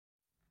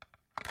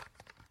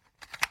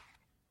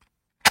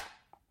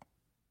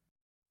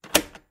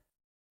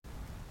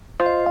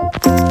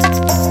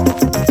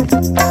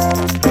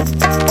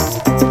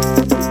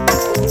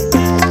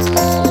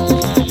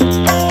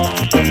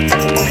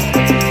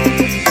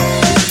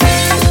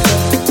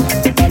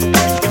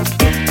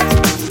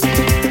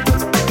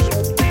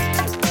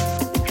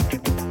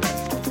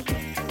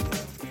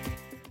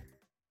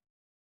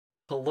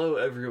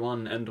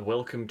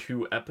welcome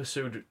to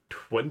episode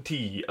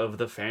 20 of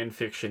the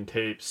Fanfiction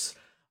Tapes.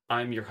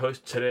 I'm your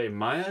host today,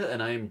 Maya,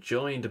 and I am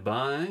joined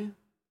by...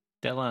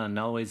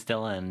 Dylan, always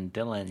Dylan.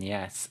 Dylan,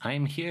 yes,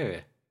 I'm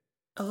here.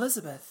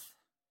 Elizabeth,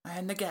 I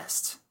am the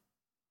guest.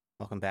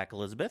 Welcome back,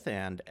 Elizabeth,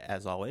 and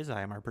as always,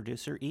 I am our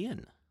producer,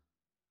 Ian.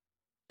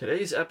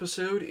 Today's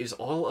episode is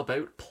all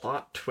about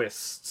plot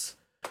twists.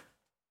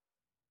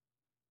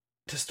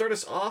 To start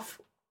us off,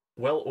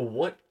 well,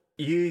 what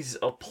is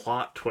a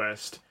plot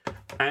twist?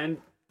 And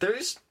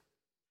there's...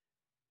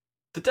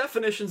 the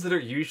definitions that are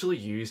usually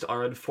used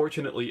are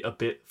unfortunately a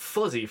bit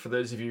fuzzy for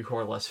those of you who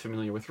are less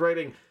familiar with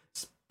writing.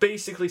 It's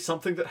basically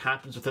something that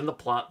happens within the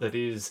plot that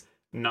is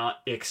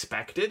not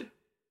expected.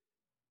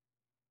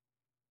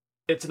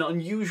 It's an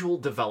unusual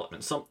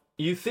development.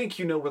 You think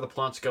you know where the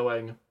plot's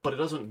going, but it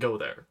doesn't go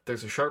there.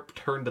 There's a sharp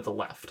turn to the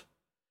left.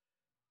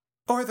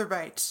 Or the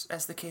right,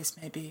 as the case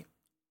may be.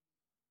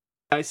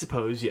 I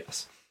suppose,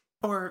 yes.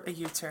 Or a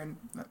U-turn,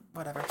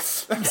 whatever.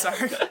 I'm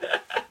sorry.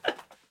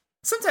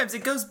 Sometimes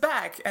it goes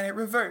back and it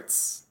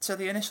reverts to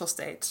the initial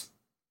state.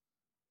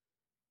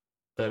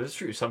 That is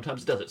true.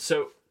 Sometimes it does it.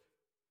 So,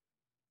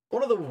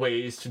 one of the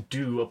ways to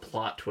do a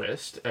plot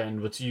twist, and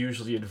what's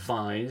usually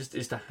advised,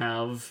 is to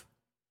have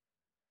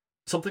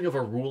something of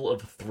a rule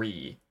of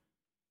three.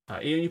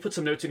 Ian, you put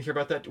some notes in here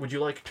about that. Would you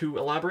like to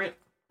elaborate?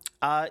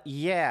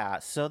 Yeah.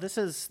 So this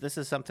is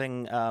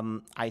something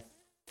I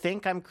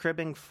think I'm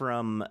cribbing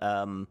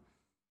from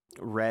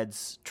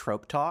Red's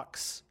Trope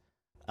Talks,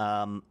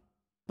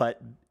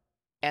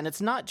 and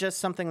it's not just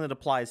something that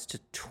applies to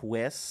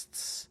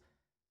twists.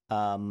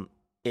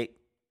 It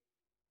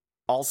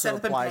also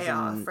applies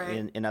payoff,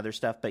 right? in other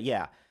stuff. But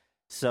yeah,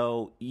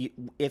 so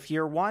if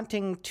you're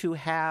wanting to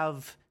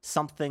have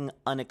something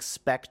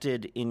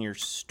unexpected in your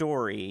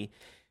story,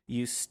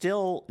 you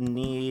still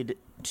need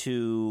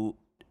to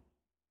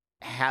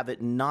have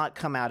it not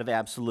come out of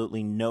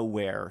absolutely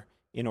nowhere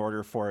in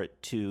order for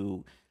it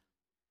to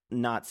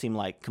not seem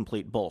like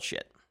complete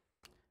bullshit.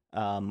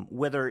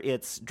 Whether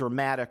it's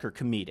dramatic or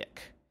comedic.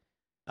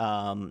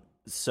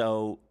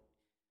 So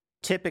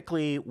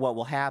typically what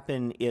will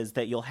happen is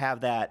that you'll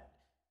have that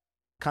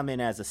come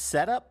in as a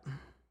setup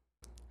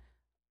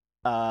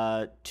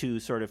to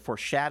sort of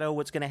foreshadow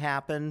what's going to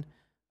happen.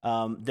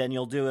 Then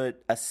you'll do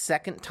it a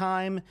second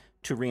time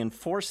to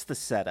reinforce the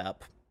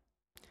setup.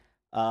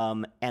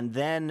 And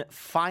then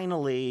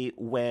finally,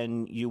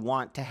 when you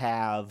want to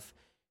have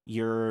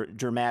your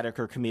dramatic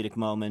or comedic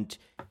moment,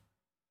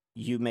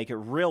 you make it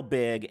real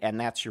big, and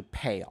that's your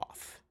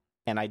payoff.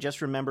 And I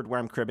just remembered where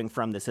I'm cribbing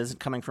from. This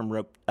isn't coming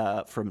from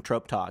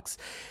Trope Talks.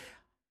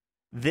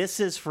 This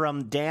is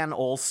from Dan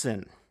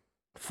Olson,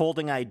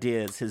 Folding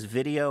Ideas, his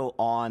video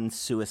on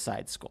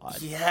Suicide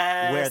Squad.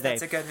 Yes, where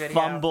that's a good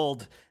video.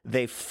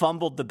 They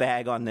fumbled the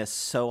bag on this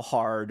so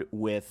hard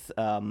with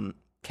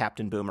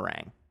Captain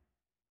Boomerang.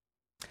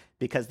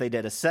 Because they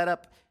did a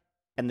setup,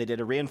 and they did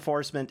a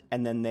reinforcement,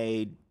 and then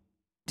they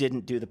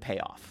didn't do the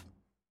payoff.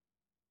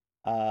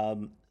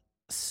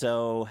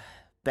 So,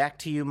 back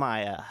to you,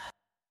 Maya.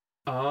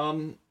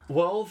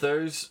 Well,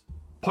 there's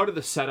part of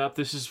the setup.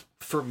 This is,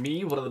 for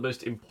me, one of the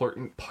most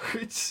important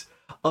parts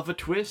of a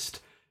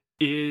twist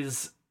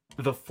is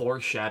the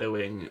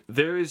foreshadowing.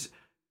 There's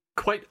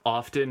quite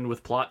often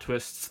with plot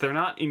twists, they're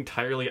not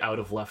entirely out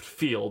of left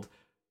field.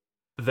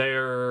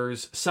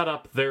 There's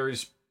setup,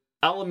 there's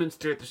elements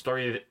throughout the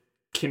story that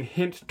can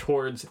hint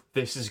towards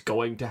this is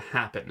going to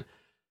happen.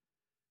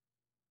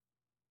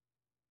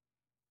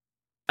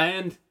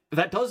 And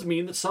that does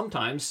mean that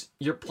sometimes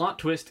your plot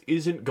twist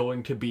isn't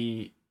going to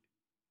be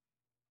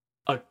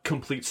a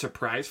complete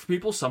surprise for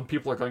people. Some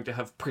people are going to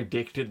have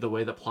predicted the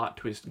way the plot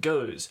twist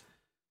goes.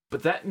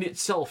 But that in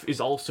itself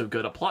is also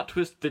good. A plot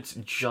twist that's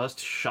just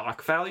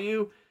shock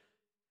value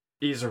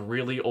is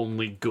really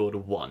only good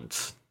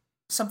once.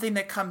 Something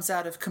that comes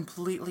out of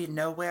completely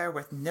nowhere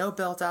with no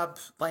build-up,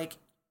 like,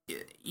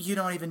 you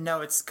don't even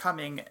know it's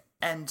coming,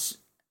 and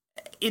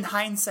in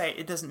hindsight,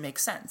 it doesn't make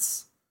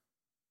sense.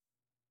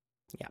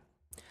 Yeah.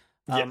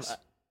 Yes.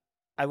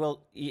 I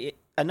will.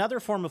 Another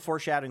form of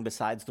foreshadowing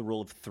besides the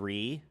rule of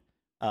three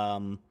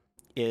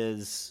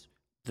is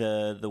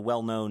the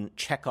well-known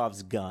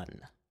Chekhov's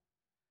gun.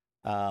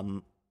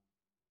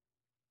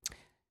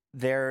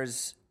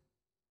 There's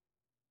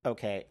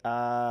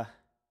I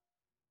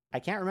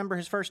can't remember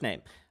his first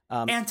name.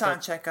 Anton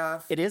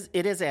Chekhov. It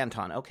is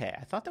Anton. Okay,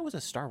 I thought that was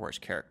a Star Wars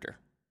character.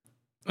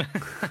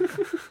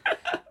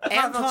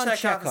 Pavel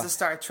Chekhov is a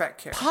Star Trek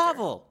character.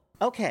 Pavel.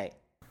 Okay,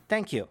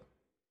 thank you.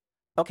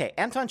 Okay,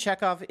 Anton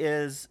Chekhov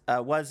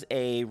was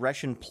a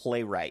Russian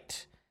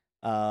playwright,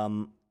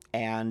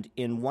 and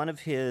in one of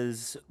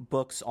his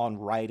books on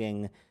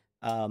writing,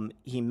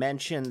 he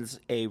mentions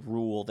a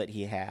rule that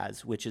he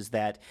has, which is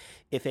that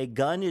if a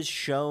gun is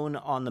shown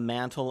on the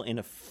mantle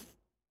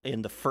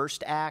in the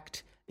first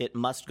act, it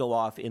must go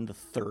off in the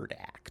third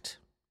act.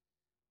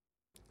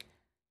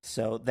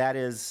 So that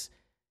is,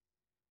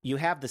 you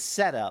have the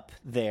setup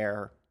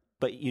there,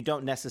 but you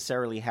don't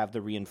necessarily have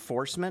the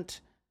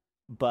reinforcement,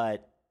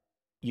 but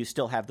you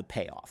still have the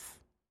payoff.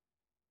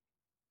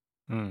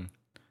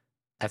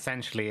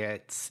 essentially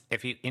it's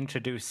if you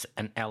introduce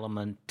an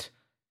element,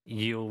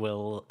 you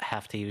will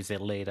have to use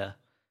it later.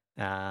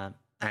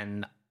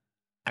 And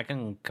I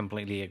can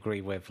completely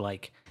agree with,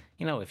 like,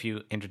 if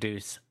you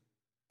introduce,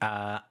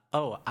 I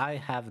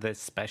have this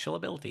special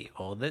ability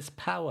or this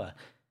power.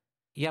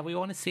 Yeah, we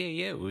want to see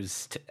it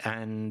used,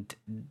 and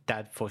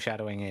that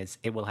foreshadowing is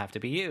it will have to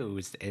be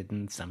used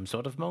in some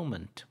sort of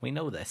moment. We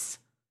know this.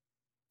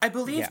 I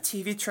believe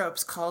TV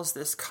Tropes calls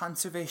this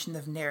conservation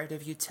of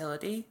narrative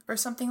utility or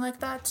something like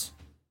that.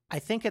 I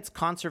think it's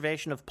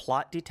conservation of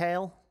plot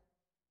detail.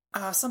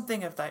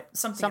 Something of that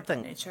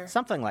nature.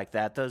 Something like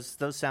that.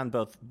 Those sound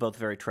both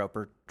very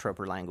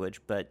troper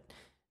language, but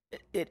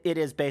it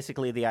is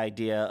basically the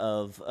idea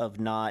of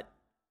not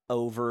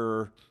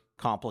over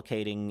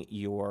complicating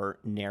your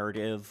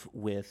narrative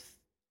with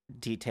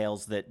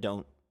details that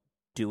don't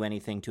do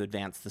anything to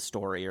advance the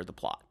story or the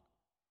plot.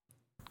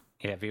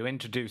 Yeah, if you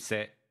introduce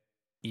it,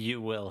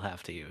 you will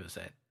have to use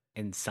it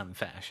in some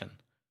fashion.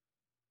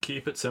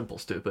 Keep it simple,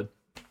 stupid.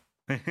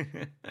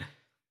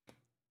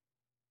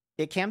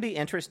 It can be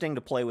interesting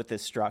to play with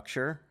this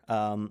structure.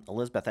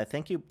 Elizabeth, I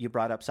think you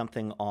brought up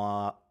something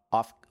off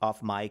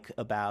mic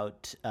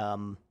about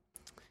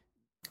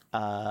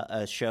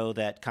a show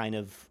that kind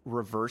of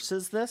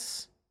reverses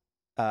this,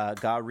 Ga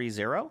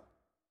ReZero.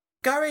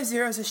 Ga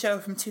ReZero is a show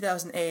from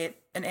 2008,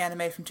 an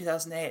anime from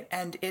 2008,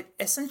 and it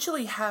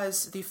essentially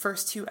has the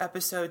first 2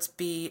 episodes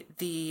be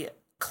the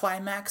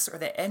climax or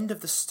the end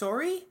of the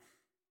story.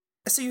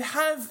 So you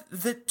have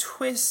the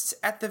twist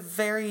at the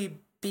very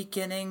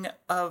beginning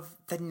of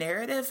the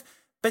narrative,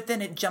 but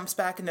then it jumps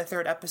back in the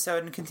 3rd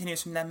episode and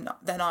continues from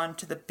then on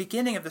to the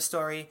beginning of the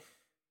story,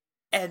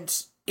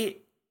 and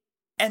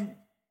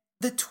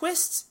the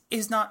twist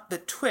is not the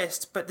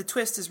twist, but the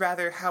twist is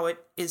rather how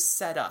it is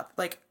set up.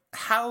 Like,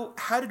 how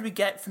did we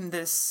get from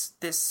this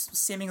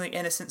seemingly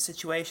innocent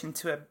situation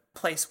to a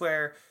place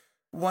where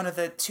one of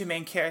the 2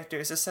 main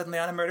characters is suddenly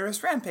on a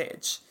murderous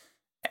rampage?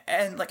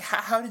 And, like,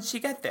 how did she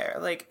get there?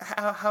 Like,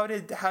 how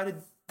did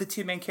the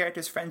 2 main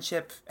characters'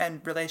 friendship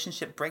and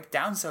relationship break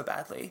down so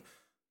badly?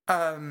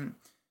 And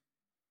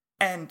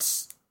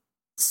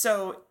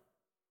so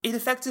it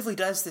effectively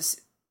does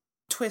this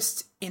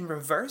twist in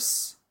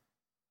reverse,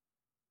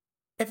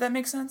 if that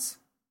makes sense.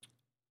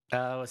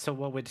 So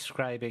what we're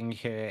describing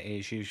here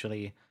is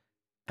usually,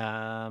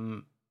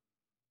 it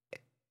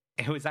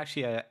was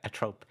actually a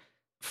trope.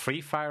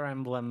 3 Fire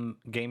Emblem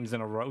games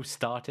in a row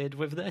started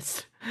with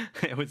this.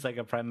 It was like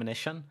a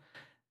premonition.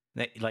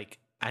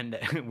 And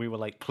we were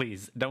like,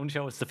 please, don't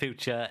show us the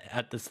future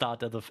at the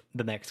start of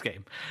the next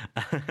game.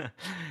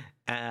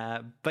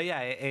 But yeah,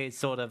 it's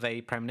sort of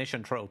a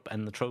premonition trope.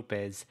 And the trope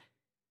is,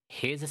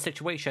 here's a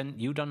situation,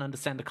 you don't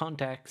understand the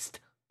context,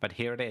 but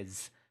here it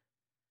is.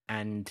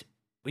 And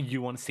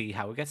you want to see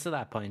how it gets to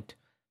that point.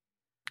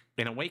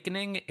 In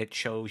Awakening, it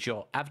shows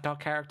your Avatar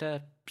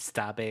character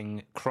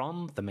stabbing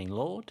Chrom, the main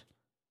lord.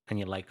 And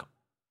you're like,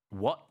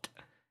 what?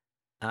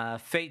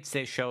 Fates,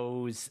 it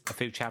shows a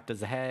few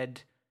chapters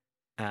ahead,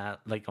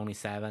 like only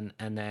 7.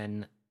 And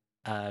then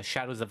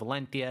Shadows of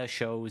Valentia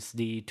shows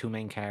the 2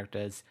 main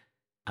characters,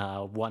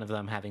 one of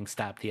them having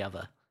stabbed the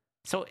other.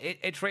 So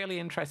it's really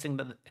interesting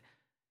that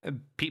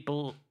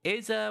people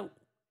is a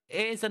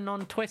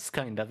non-twist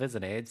kind of,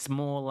 isn't it? It's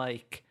more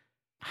like,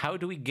 how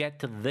do we get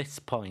to this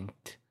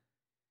point?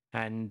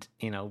 And,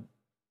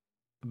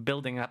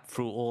 building up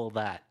through all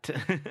that.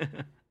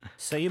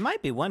 So you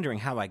might be wondering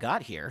how I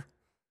got here.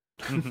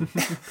 In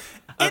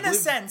a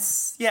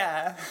sense,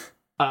 yeah.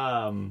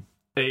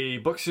 A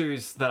book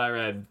series that I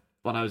read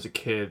when I was a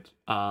kid,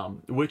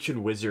 Witch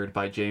and Wizard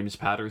by James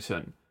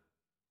Patterson,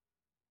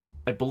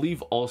 I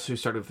believe also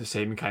started with the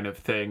same kind of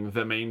thing.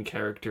 The main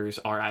characters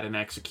are at an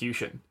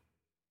execution.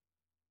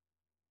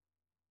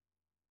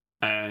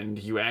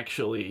 And you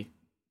actually,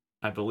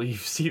 I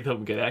believe, see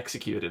them get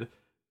executed.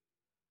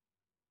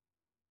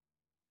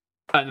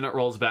 And then it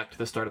rolls back to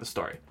the start of the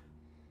story.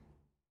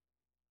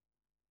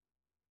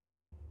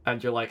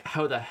 And you're like,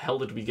 how the hell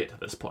did we get to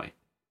this point?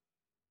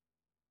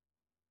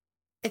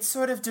 It's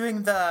sort of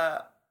doing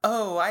the,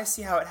 oh, I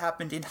see how it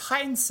happened in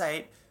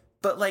hindsight,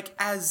 but like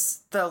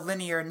as the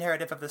linear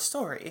narrative of the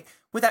story,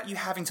 without you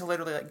having to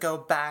literally like go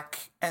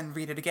back and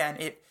read it again.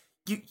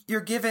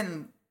 You're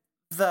given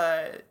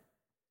the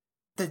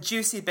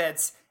juicy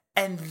bits,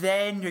 and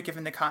then you're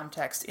given the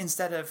context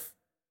instead of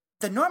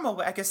the normal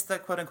way. I guess the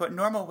quote unquote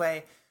normal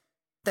way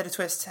that a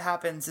twist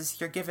happens is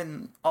you're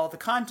given all the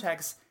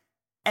context,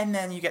 and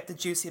then you get the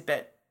juicy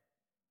bit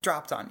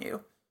dropped on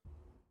you.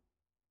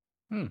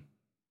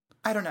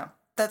 I don't know.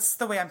 That's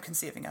the way I'm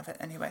conceiving of it,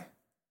 anyway.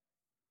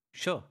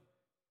 Sure.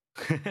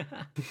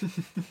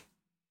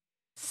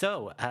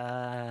 So,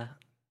 Maya,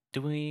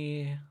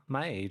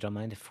 you don't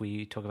mind if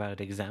we talk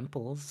about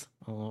examples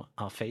or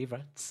our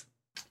favorites?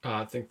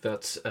 I think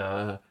that's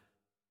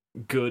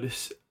good.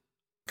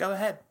 Go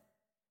ahead.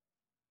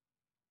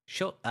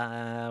 Sure.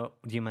 Do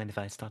you mind if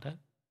I start out?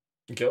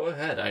 Go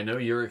ahead. I know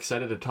you're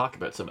excited to talk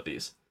about some of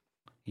these.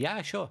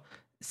 Yeah, sure.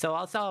 So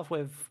I'll start off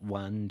with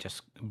one,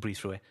 just breeze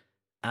through it.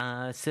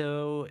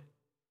 So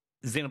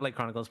Xenoblade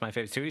Chronicles, my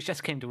favorite series,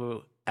 just came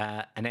to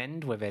an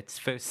end with its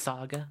first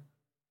saga.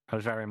 I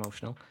was very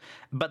emotional.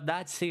 But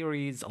that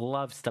series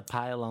loves to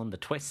pile on the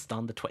twist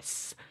on the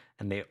twists.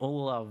 And they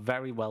all are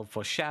very well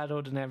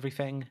foreshadowed and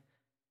everything.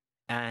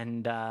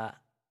 And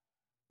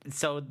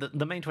so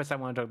the main twist I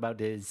want to talk about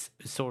is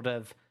sort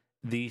of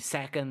the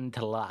second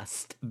to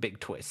last big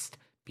twist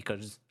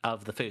because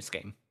of the first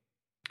game,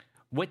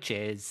 which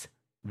is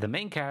the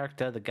main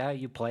character, the guy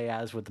you play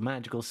as with the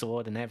magical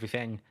sword and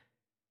everything.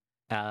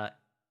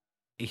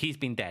 He's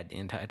been dead the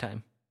entire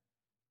time.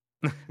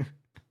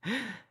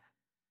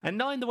 And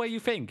not in the way you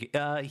think.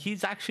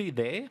 He's actually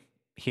there.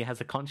 He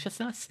has a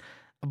consciousness.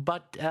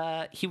 But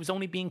he was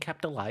only being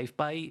kept alive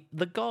by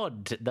the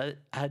god that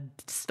had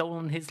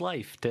stolen his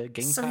life to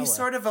gain power. So he's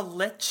sort of a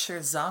lich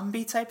or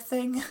zombie type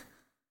thing?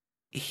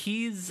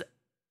 He's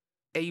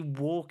a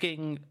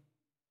walking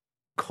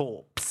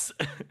corpse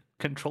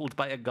controlled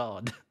by a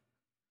god.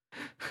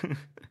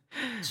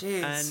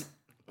 Jeez.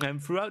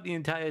 And throughout the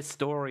entire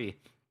story,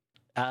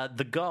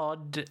 the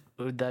god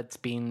that's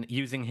been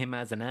using him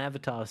as an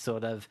avatar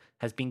sort of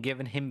has been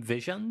giving him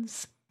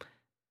visions.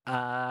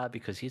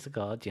 Because he's a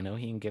god, he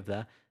can give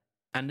that,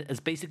 and has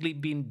basically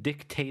been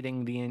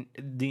dictating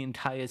the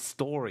entire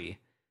story.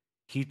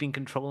 He's been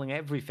controlling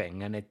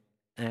everything,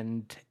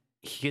 and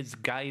he has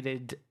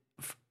guided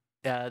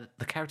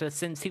the character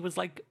since he was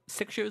like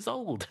 6 years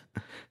old,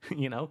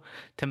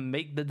 to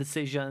make the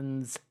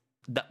decisions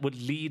that would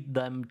lead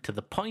them to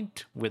the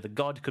point where the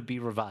god could be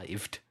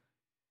revived.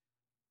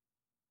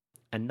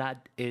 And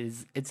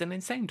it's an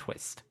insane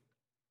twist.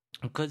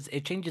 Because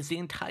it changes the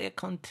entire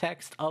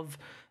context of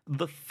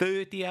the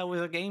 30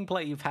 hours of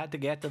gameplay you've had to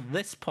get to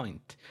this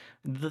point.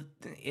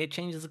 It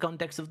changes the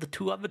context of the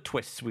 2 other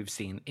twists we've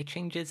seen. It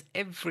changes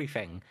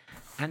everything.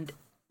 And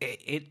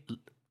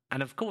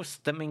and of course,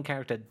 the main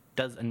character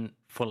doesn't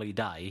fully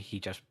die. He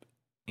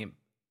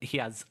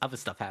has other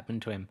stuff happen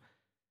to him.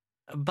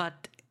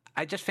 But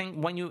I just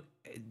think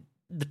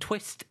the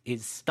twist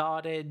is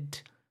started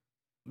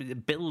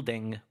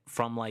building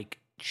from like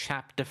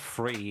chapter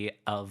 3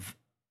 of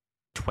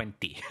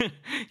 20,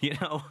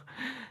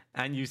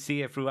 and you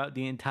see it throughout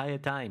the entire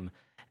time.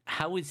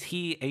 How is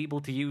he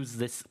able to use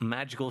this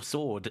magical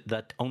sword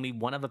that only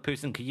one other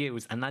person could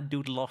use, and that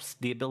dude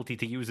lost the ability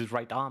to use his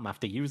right arm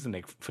after using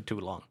it for too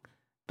long,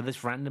 but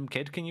this random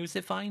kid can use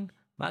it fine?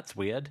 That's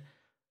weird.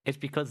 It's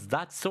because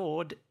that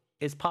sword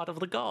is part of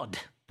the god.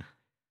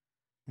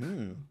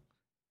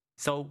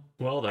 So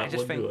well, that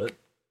would do it.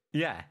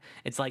 Yeah,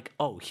 it's like,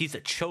 oh, he's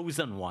a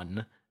chosen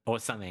one or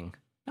something.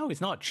 No,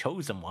 he's not a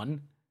chosen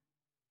one.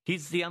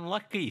 He's the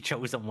unlucky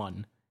chosen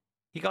one.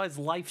 He got his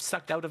life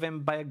sucked out of him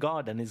by a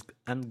god,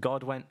 and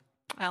God went,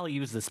 I'll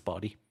use this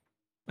body.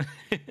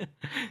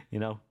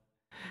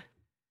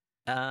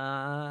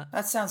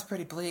 That sounds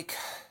pretty bleak.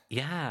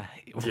 Yeah.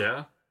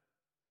 Yeah.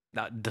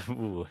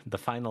 The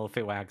final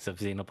few acts of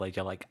Xenoblade,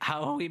 you're like,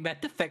 how are we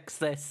meant to fix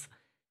this?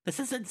 This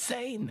is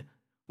insane.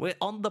 We're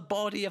on the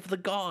body of the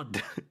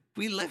god.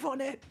 We live on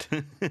it.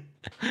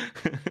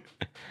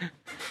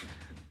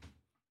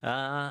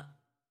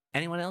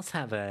 Anyone else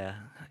have a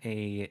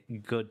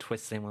good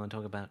twist they want to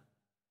talk about?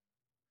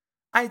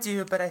 I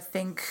do, but I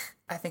think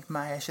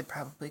Maya should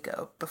probably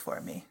go before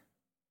me.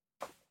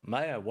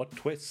 Maya, what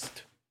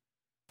twist?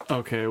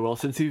 Okay, well,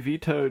 since you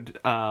vetoed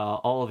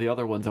all of the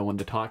other ones I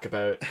wanted to talk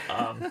about,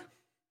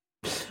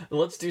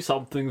 let's do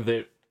something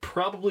that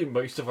probably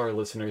most of our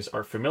listeners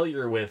are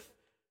familiar with.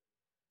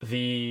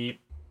 I'd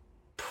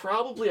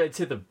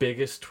say the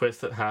biggest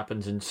twist that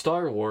happens in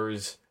Star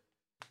Wars,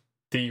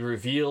 the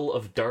reveal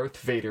of Darth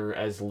Vader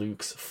as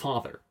Luke's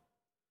father.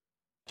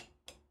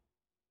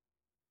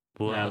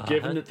 What? Now,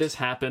 given that this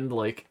happened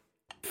like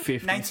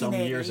 50-some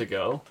years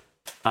ago...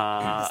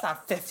 That's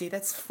not 50,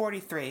 that's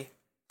 43.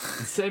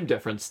 Same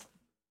difference.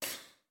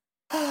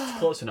 It's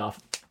close enough.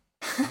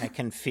 I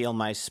can feel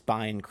my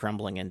spine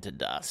crumbling into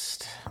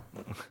dust.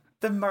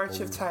 The march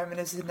of time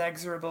is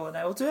inexorable, and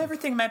I will do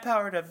everything in my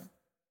power to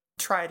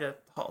try to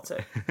halt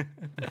it.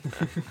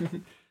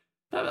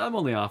 I'm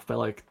only off by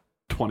like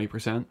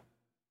 20%.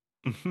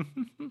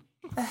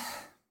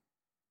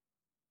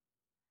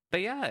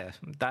 But yeah,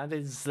 that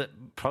is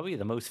probably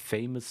the most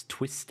famous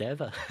twist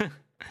ever.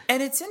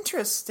 And it's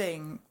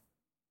interesting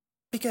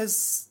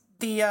because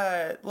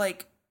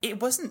it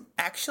wasn't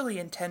actually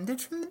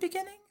intended from the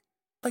beginning.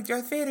 Like,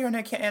 Darth Vader and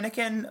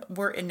Anakin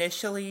were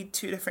initially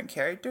 2 different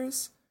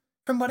characters.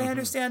 From what I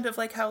understand of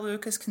like how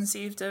Lucas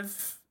conceived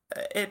of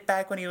it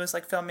back when he was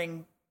like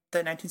filming the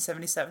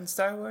 1977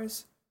 Star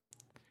Wars.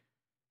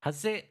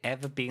 Has there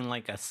ever been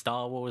like a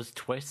Star Wars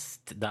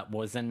twist that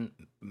wasn't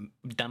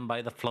done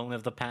by the flown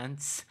of the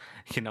pants?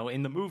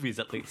 In the movies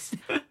at least.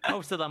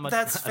 Most of them are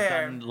That's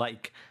fair. done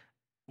like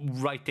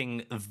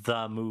writing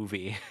the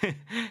movie.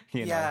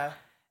 Yeah.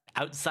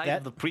 Outside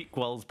of the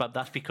prequels, but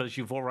that's because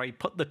you've already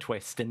put the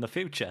twist in the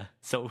future,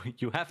 so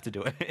you have to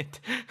do it.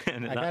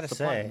 And I gotta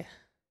say,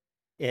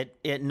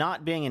 it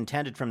not being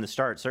intended from the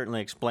start certainly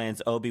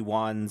explains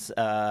Obi-Wan's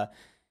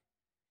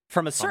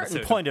from a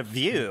certain point of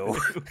view.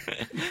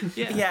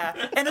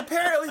 Yeah, and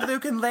apparently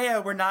Luke and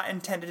Leia were not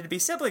intended to be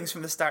siblings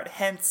from the start,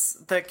 hence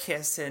the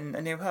kiss in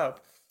A New Hope.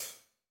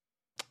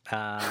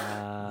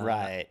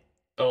 Right.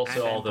 Also,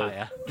 And all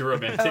Empire. the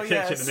romantic Oh, tension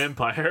yes. in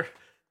Empire.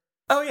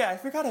 Oh yeah, I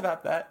forgot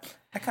about that.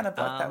 I kind of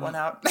blocked that one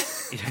out.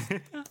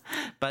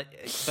 but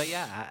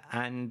yeah,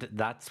 and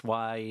that's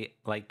why,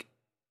 like,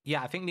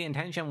 yeah, I think the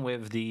intention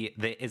with the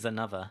 "there is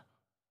another"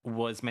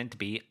 was meant to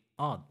be,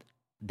 oh,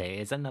 there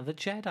is another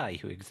Jedi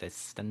who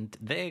exists, and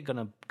they're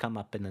gonna come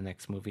up in the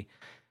next movie.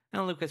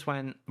 And Lucas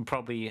went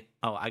probably,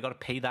 oh, I got to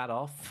pay that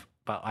off,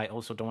 but I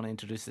also don't want to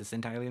introduce this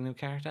entirely new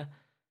character.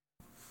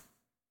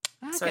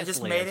 So I guess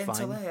just Leia's made it into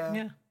fine.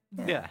 Leia.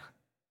 Yeah.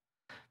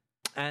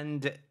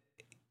 And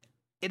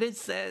it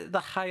is it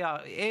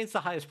is the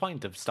highest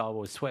point of Star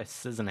Wars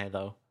twists, isn't it?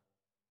 Though.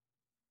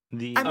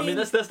 I I mean, mean,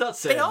 that's not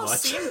saying They all much.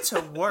 seem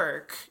to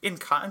work in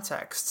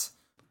context,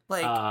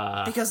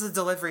 like because of the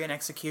delivery and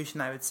execution.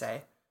 I would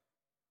say.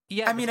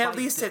 Yeah, I mean, at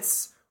despite least the-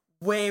 it's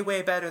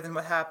way better than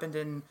what happened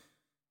in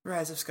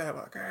Rise of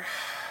Skywalker.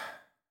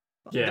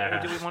 Yeah.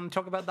 Do we want to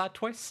talk about that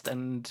twist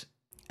and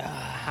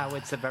how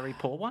it's a very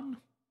poor one?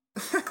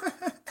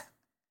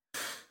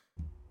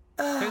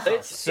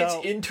 It's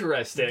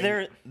interesting.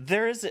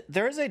 There is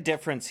a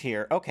difference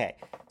here. Okay,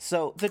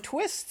 so the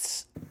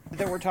twists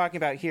that we're talking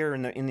about here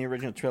in the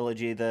original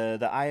trilogy,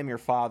 the I am your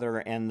father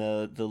and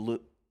the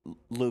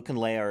Luke and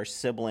Leia are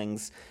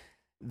siblings,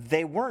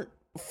 they weren't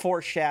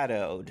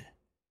foreshadowed,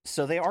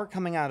 so they are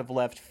coming out of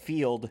left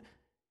field,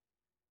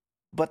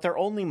 but they're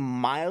only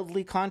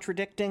mildly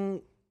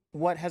contradicting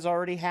what has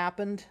already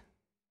happened.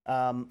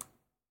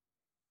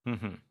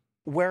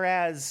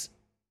 Whereas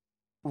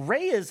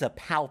Rey is a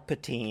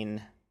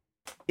Palpatine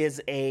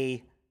is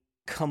a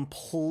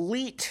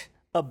complete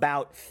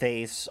about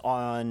face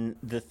on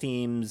the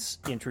themes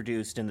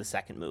introduced in the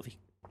second movie.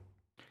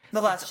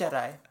 The Last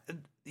Jedi.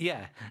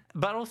 Yeah,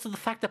 but also the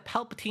fact that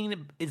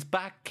Palpatine is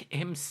back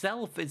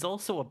himself is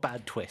also a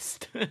bad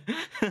twist.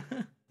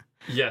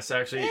 Yes,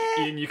 actually,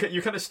 Ian, you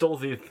kind of stole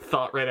the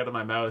thought right out of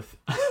my mouth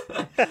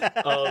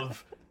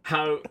of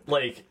how,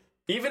 like,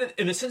 even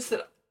in the sense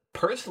that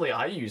personally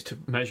I use to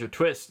measure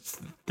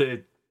twists,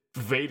 the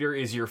Vader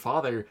is your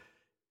father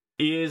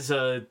is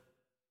a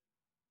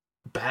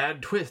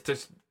bad twist.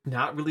 There's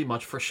not really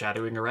much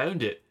foreshadowing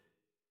around it,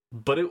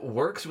 but it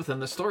works within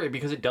the story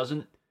because it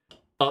doesn't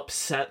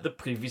upset the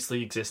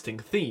previously existing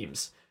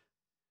themes.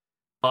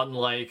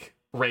 Unlike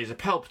Rey's a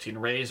Palpatine,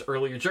 Rey's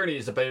earlier journey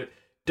is about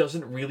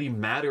doesn't really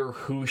matter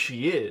who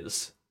she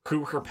is,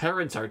 who her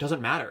parents are, it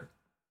doesn't matter.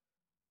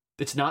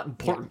 It's not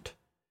important.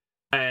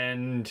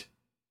 And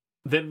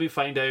then we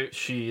find out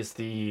she is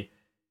the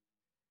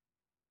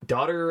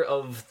daughter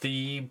of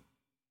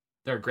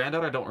or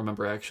granddaughter, I don't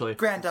remember actually,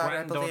 Granddaughter,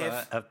 I believe.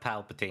 Granddaughter of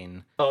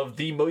Palpatine. of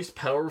the most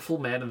powerful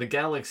man in the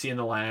galaxy in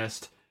the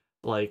last,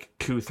 like,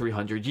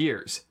 200-300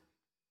 years.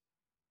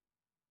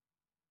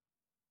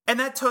 And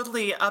that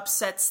totally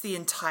upsets the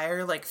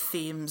entire like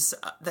themes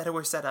that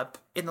were set up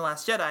in The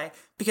Last Jedi,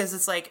 because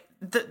it's like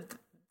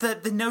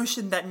the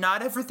notion that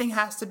not everything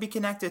has to be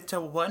connected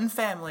to one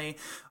family,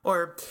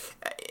 or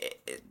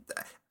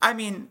I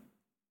mean,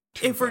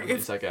 I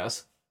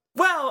guess.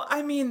 well,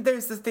 I mean,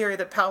 there's the theory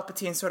that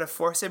Palpatine sort of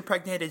force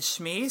impregnated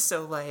Shmi,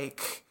 so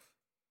like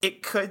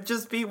it could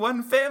just be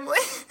one family.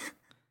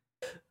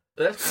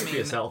 That's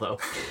creepy as hell, though.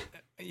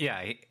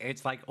 Yeah,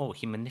 it's like, oh,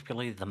 he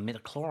manipulated the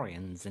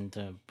midichlorians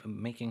into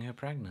making her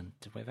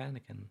pregnant with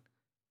Anakin.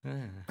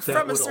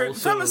 From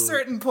a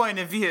certain point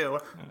of view,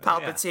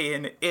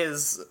 Palpatine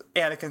is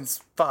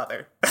Anakin's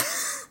father.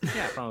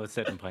 Yeah, from a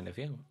certain point of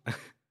view.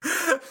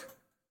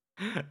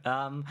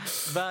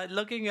 But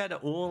looking at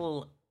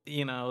all,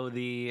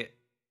 the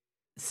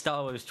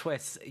Star Wars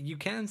twists, you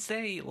can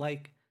say,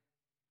 like,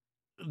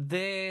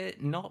 they're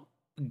not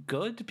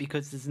good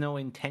because there's no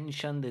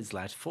intention, there's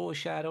less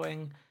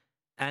foreshadowing,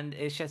 and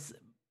it's just,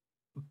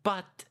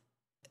 but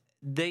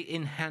they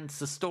enhance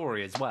the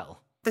story as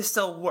well. They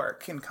still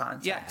work in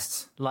context.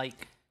 Yes,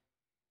 like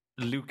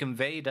Luke and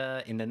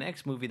Vader in the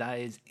next movie, that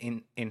is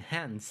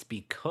enhanced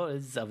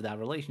because of that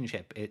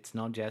relationship. It's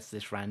not just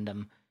this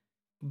random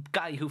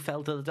guy who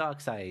fell to the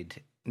dark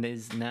side.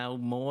 There's now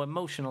more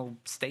emotional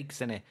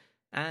stakes in it.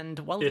 And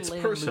while It's the Leia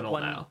and personal Luke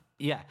one, now.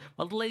 Yeah,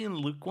 while the Leia and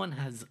Luke one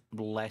has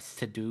less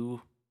to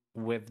do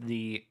with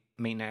the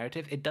main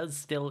narrative, it does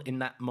still, in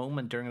that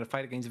moment during the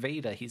fight against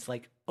Vader, he's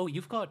like, oh,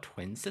 you've got a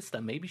twin sister,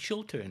 maybe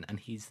she'll turn. And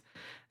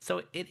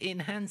so it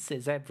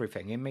enhances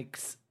everything. It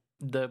makes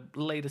the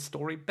later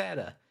story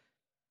better.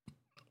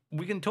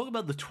 We can talk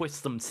about the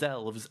twists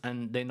themselves,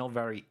 and they're not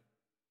very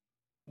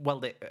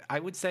well. I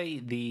would say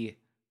the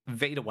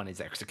Vader one is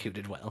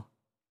executed well.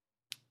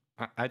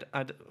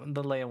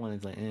 The Leia one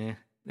is like,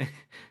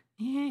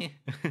 yeah.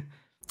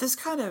 This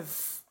kind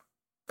of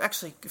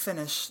actually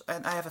finish,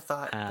 and I have a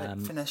thought,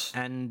 but finish.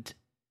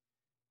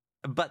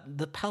 But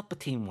the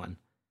Palpatine one,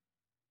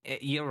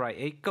 you're right.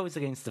 It goes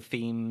against the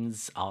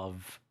themes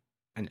of,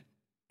 and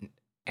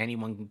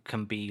anyone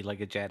can be like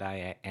a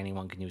Jedi,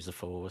 anyone can use the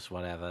Force,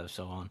 whatever,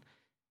 so on.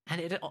 And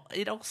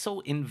it also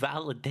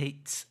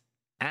invalidates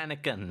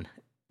Anakin,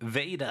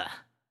 Vader.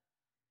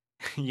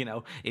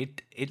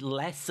 It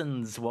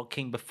lessens what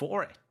came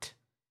before it.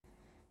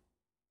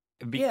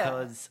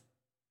 Because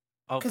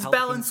Because Palpatine-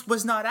 balance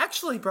was not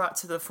actually brought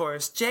to the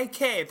Force.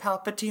 J.K.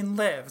 Palpatine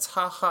lived.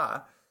 Ha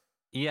ha.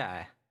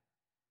 Yeah,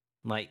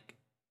 like,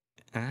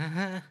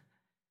 and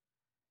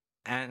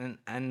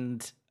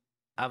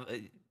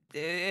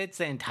it's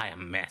the entire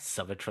mess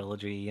of a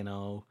trilogy, you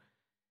know,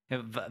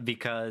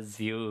 because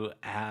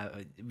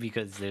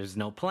because there's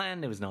no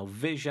plan, there was no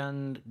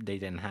vision, they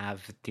didn't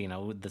have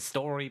the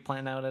story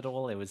planned out at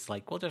all. It was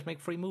like, we'll just make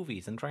 3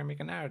 movies and try and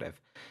make a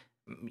narrative.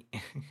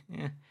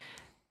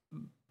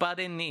 But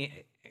in the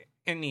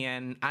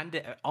end,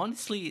 and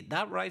honestly,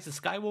 that Rise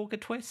of Skywalker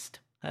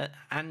twist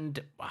and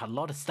a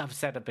lot of stuff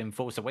set up in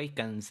Force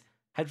Awakens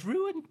has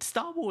ruined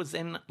Star Wars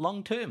in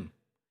long term.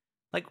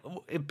 Like,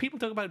 people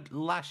talk about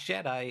Last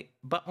Jedi,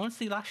 but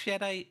honestly, Last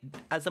Jedi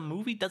as a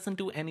movie doesn't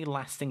do any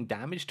lasting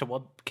damage to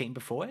what came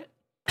before it.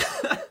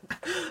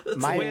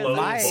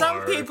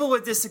 Some people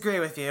would disagree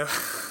with you.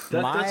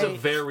 That's a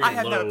very I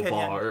have low no opinion,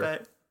 bar.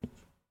 but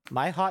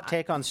My hot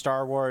take on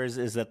Star Wars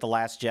is that The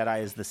Last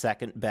Jedi is the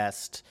second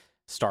best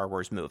Star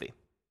Wars movie.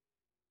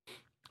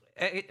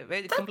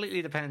 It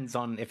completely depends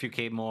on if you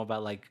care more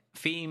about like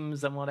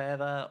themes and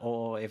whatever,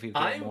 or if you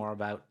care more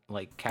about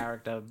like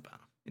character.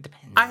 It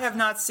depends. I have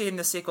not seen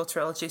the sequel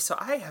trilogy, so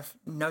I have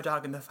no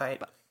dog in the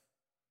fight.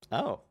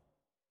 Oh.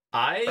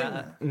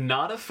 I'm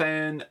not a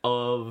fan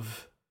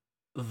of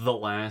The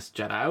Last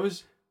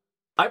Jedi.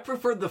 I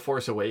preferred The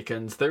Force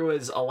Awakens. There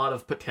was a lot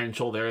of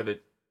potential there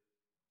that,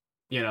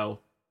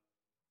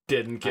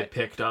 didn't get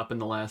picked up in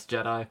The Last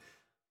Jedi.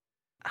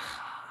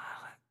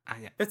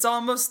 It's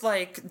almost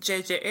like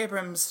J.J.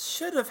 Abrams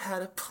should have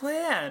had a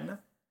plan.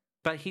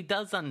 But he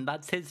doesn't.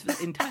 That's his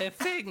entire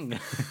thing.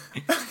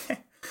 Okay.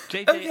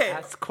 JJ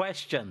asks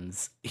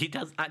questions. He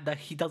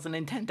doesn't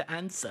intend to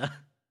answer.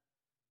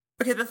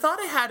 Okay, the thought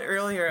I had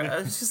earlier,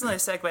 was just another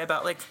segue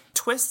about like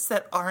twists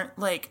that aren't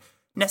like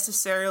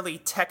necessarily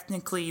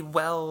technically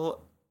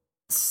well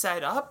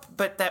set up,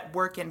 but that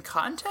work in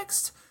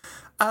context.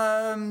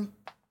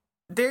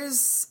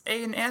 There's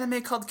an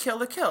anime called Kill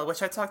la Kill,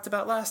 which I talked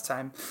about last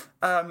time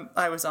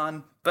I was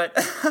on, but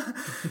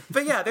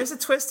but yeah, there's a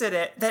twist in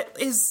it that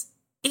is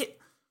it.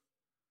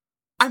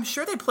 I'm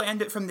sure they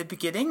planned it from the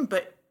beginning,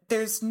 but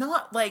there's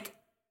not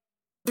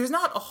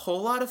a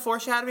whole lot of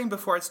foreshadowing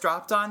before it's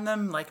dropped on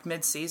them, like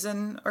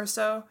mid-season or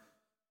so.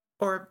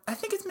 Or I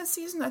think it's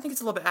mid-season. I think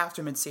it's a little bit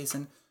after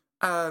mid-season.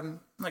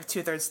 Like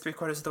 2/3,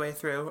 3/4 of the way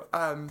through.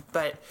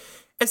 But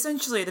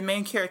essentially the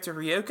main character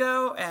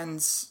Ryuko and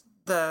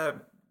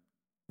the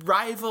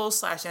rival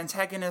 /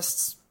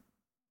 antagonist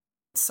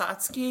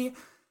Satsuki,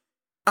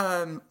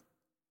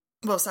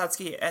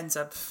 Satsuki ends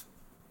up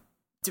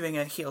doing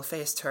a heel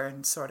face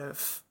turn, sort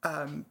of.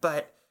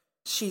 But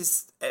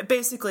she's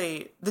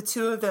basically, the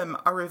two of them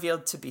are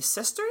revealed to be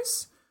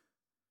sisters,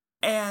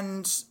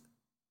 and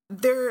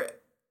there's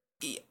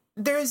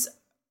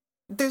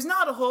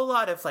not a whole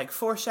lot of like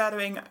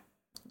foreshadowing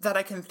that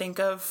I can think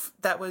of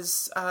that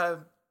was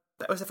ever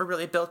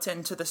really built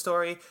into the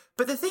story.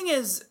 But the thing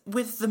is,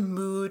 with the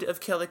mood of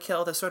Kill la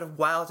Kill, the sort of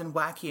wild and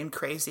wacky and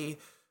crazy,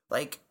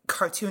 like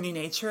cartoony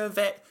nature of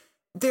it,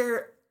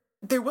 there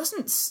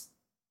wasn't.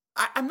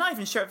 I'm not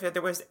even sure if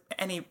there was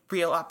any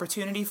real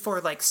opportunity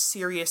for like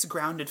serious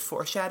grounded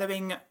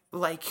foreshadowing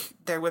like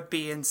there would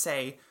be in,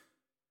 say,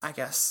 I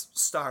guess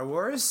Star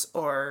Wars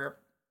or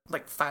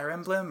like Fire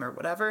Emblem or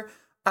whatever.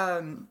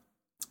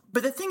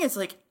 But the thing is,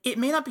 like, it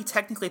may not be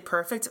technically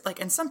perfect, like,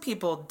 and some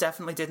people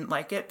definitely didn't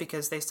like it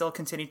because they still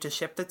continued to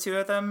ship the two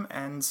of them,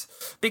 and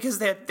because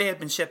they had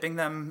been shipping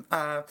them,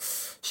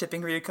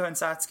 shipping Ryuko and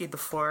Satsuki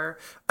before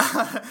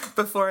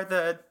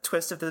the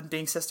twist of them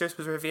being sisters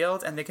was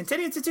revealed, and they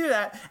continued to do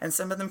that, and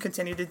some of them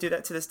continue to do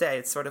that to this day.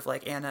 It's sort of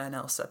like Anna and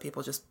Elsa.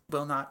 People just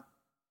will not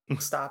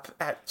stop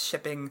at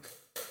shipping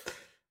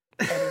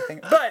anything.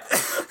 But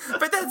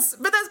that's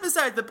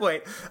beside the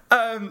point.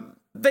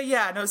 But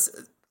yeah, no.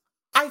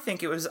 I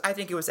think it was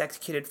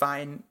executed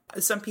fine.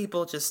 Some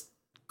people just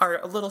are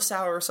a little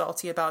sour or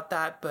salty about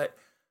that, but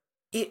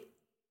it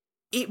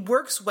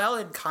works well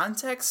in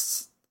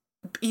context,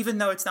 even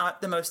though it's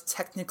not the most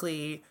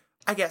technically,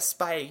 I guess,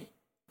 by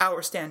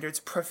our standards,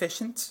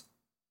 proficient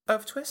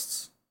of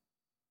twists.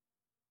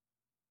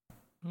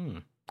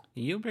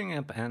 You bring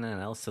up Anna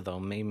and Elsa, though,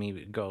 made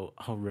me go,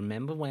 oh,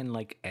 remember when,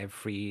 like,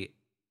 every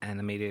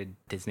animated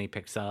Disney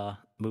Pixar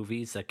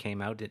movies that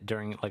came out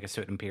during like a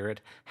certain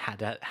period had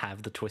to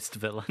have the twist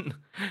villain?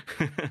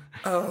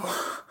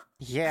 Oh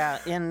yeah,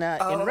 in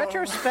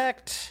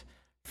retrospect,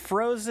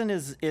 Frozen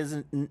is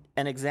an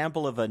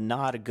example of a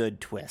not a good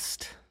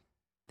twist.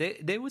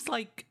 There was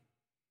like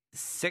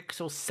 6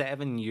 or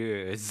 7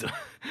 years,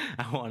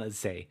 I want to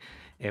say.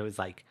 It was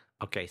like,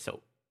 okay,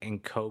 so in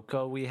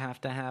Coco we have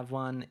to have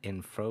one,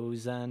 in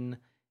Frozen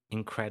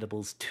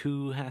Incredibles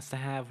 2 has to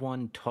have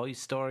one, Toy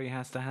Story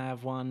has to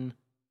have one,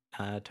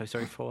 Toy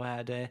Story 4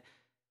 had it,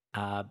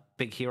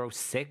 Big Hero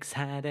 6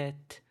 had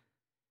it.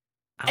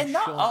 And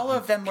not all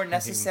of them were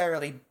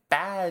necessarily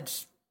bad,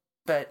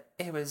 but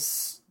it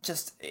was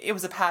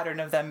a pattern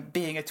of them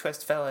being a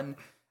twist villain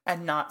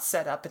and not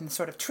set up in the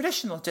sort of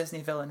traditional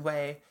Disney villain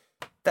way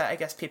that I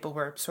guess people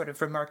were sort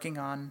of remarking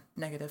on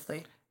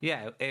negatively.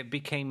 Yeah, it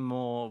became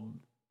more,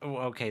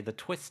 okay, the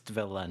twist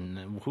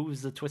villain.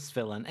 Who's the twist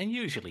villain? And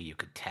usually you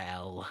could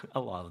tell a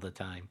lot of the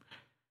time.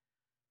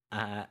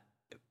 But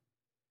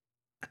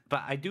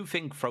I do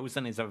think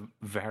Frozen is a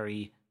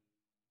very,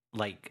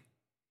 like,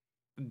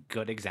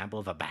 good example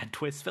of a bad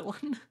twist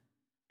villain.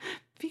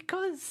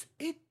 Because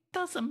it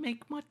doesn't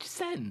make much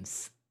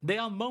sense.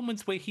 There are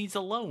moments where he's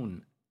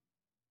alone.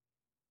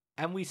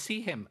 And we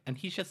see him, and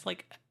he's just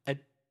like a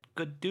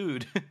good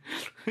dude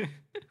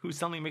who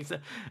suddenly makes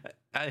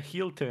a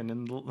heel turn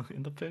in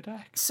the third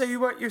act. So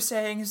what you're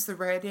saying is the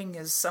writing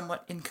is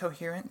somewhat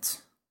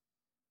incoherent?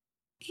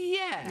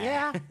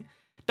 Yeah.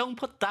 Don't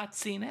put that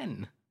scene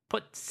in.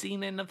 Put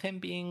scene in of him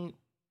being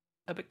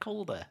a bit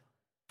colder.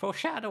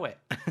 Foreshadow it.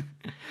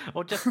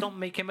 Or just don't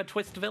make him a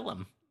twist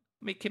villain.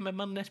 Make him a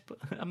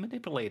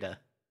manipulator.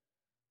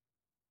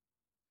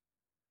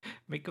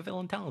 Make a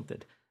villain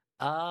talented.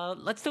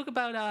 Let's talk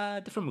about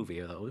a different movie,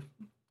 though.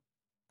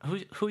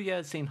 Who you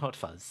has seen Hot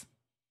Fuzz?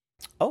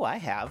 Oh, I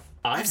have.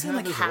 I've seen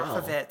like half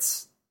of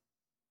it.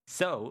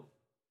 So,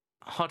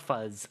 Hot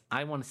Fuzz,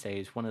 I want to say,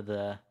 is one of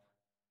the...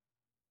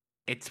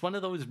 It's one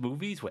of those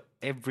movies where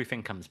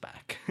everything comes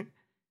back.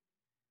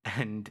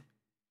 And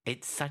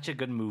it's such a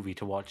good movie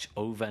to watch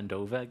over and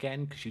over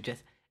again, because you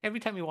just... Every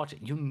time you watch it,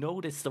 you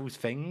notice those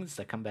things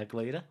that come back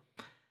later.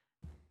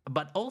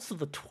 But also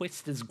the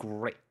twist is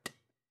great.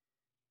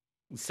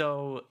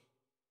 So,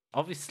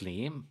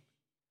 obviously,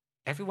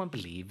 everyone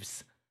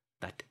believes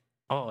that,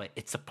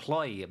 it's a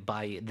ploy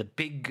by the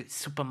big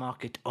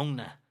supermarket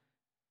owner.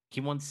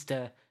 He wants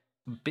to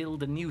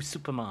build a new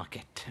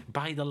supermarket,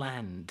 buy the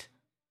land.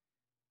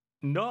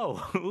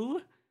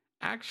 No,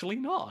 actually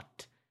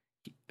not.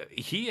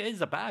 He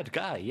is a bad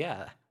guy,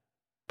 yeah.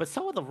 But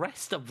so are the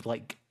rest of,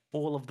 like,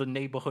 all of the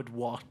Neighborhood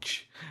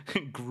Watch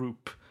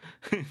group.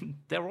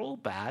 They're all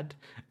bad,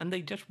 and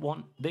they just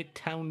want their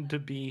town to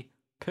be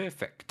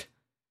perfect.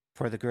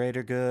 For the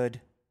greater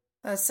good.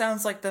 That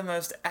sounds like the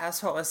most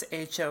asshole-less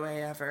HOA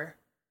ever.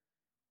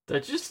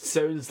 That just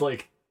sounds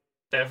like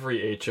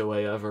every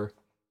HOA ever.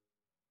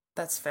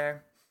 That's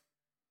fair.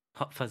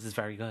 Hot Fuzz is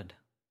very good.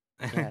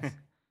 Yes.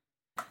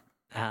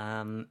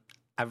 I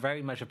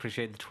very much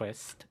appreciate the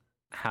twist,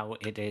 how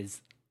it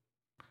is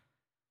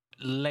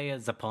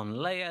layers upon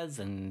layers,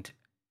 and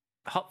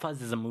Hot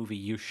Fuzz is a movie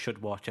you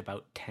should watch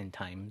about 10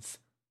 times.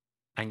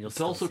 And you'll It's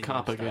still also see more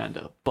stuff.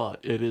 propaganda, but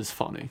it is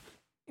funny.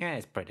 Yeah,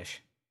 it's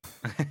British.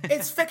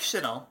 It's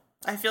fictional.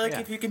 I feel like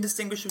Yeah. if you can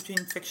distinguish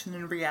between fiction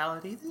and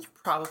reality, then you're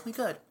probably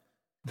good.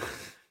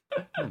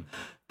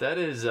 That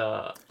is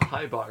a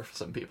high bar for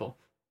some people.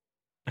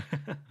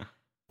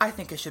 I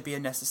think it should be a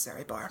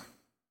necessary bar.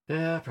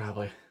 Yeah,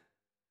 probably.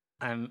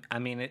 I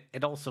mean,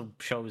 it also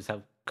shows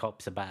how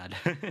cops are bad.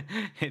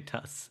 It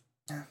does.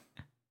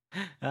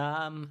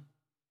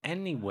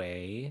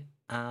 Anyway,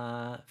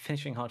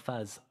 finishing Hot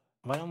Fuzz,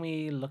 why don't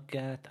we look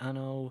at, I don't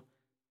know,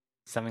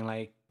 something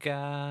like,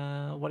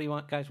 what do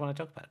you guys want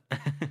to talk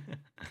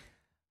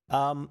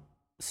about?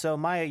 So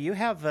Maya, you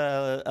have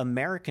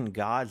American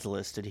Gods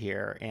listed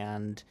here,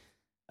 and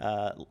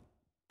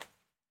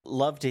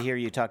love to hear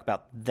you talk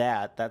about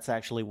that. That's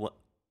actually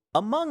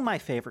among my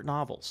favorite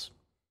novels.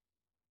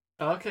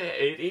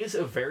 Okay, it is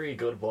a very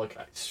good book.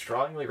 I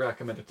strongly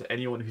recommend it to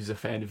anyone who's a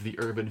fan of the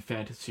urban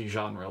fantasy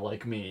genre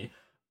like me.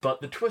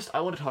 But the twist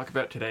I want to talk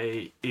about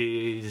today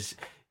is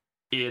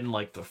in,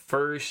 like, the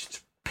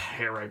first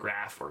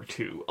paragraph or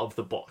two of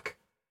the book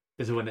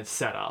is when it's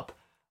set up.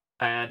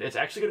 And it's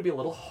actually going to be a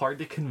little hard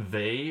to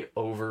convey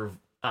over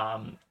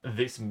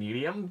this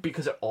medium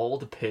because it all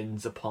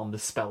depends upon the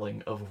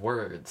spelling of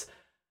words.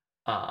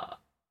 The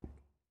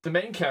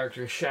main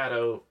character,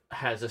 Shadow,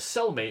 has a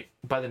cellmate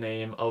by the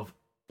name of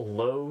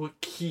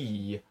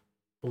Low-Key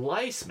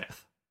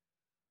Lysmith.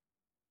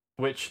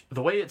 Which,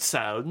 the way it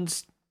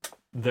sounds,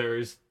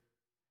 there's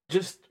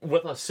just,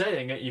 with us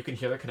saying it, you can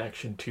hear the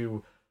connection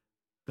to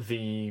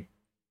the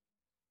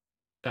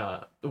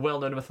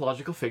well-known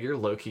mythological figure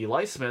Loki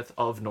Lysmith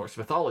of Norse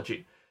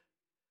mythology.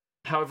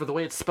 However, the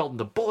way it's spelled in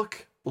the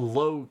book,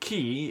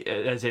 low-key,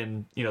 as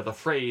in, the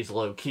phrase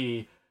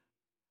low-key,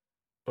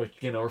 which,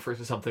 refers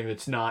to something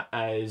that's not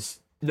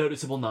as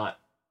noticeable, not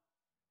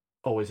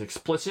always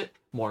explicit,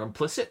 more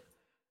implicit.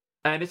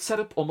 And it's set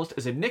up almost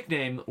as a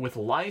nickname, with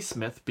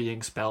Lysmith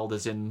being spelled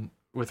as in,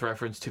 with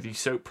reference to the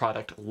soap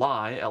product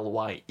Lye,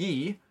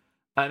 L-Y-E,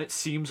 and it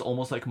seems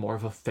almost like more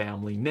of a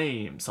family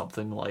name,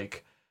 something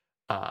like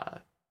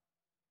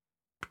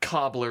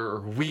Cobbler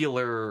or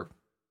Wheeler,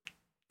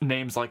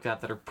 names like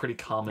that are pretty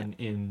common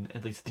in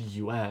at least the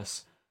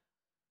US.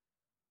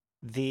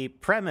 The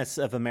premise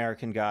of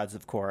American Gods,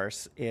 of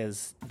course,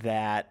 is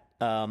that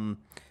all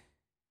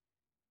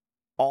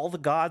the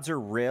gods are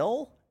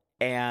real,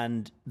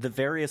 and the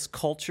various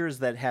cultures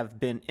that have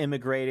been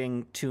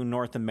immigrating to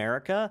North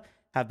America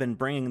have been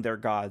bringing their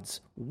gods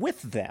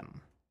with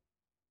them.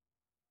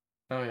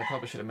 Oh yeah, I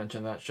probably should have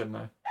mentioned that, shouldn't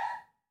I?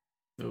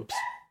 Oops.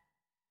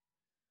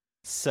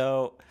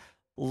 So,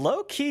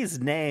 Loki's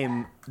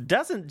name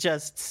doesn't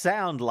just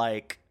sound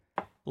like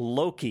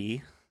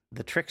Loki,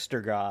 the trickster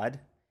god.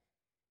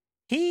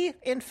 He,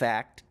 in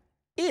fact,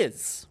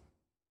 is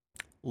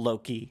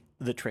Loki,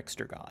 the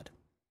trickster god.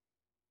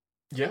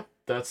 Yeah,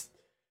 it's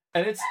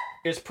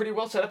pretty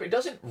well set up. It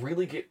doesn't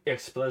really get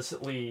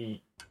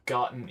explicitly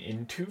gotten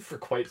into for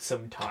quite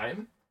some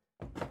time.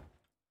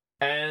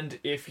 And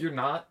if you're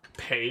not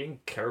paying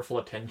careful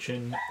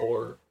attention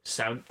or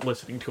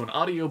listening to an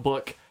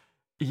audiobook,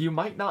 you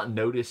might not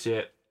notice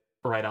it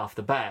right off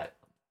the bat.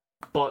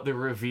 But the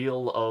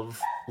reveal of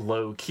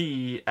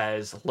Loki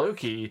as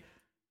Loki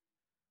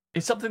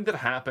is something that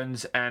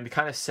happens and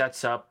kind of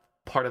sets up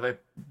part of the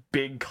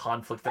big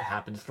conflict that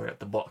happens throughout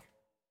the book.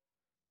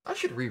 I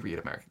should reread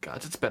American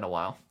Gods. It's been a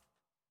while.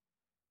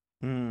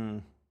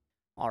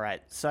 All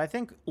right. So I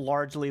think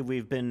largely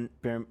we've been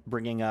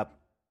bringing up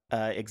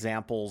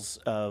examples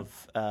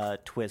of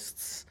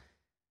twists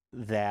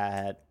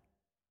that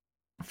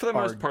For the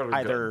most part, are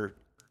either good.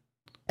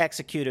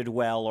 executed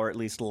well or at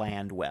least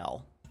land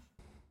well.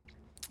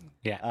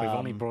 Yeah, we've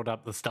only brought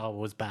up the Star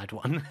Wars bad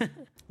one.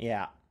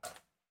 Yeah.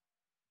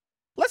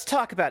 Let's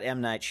talk about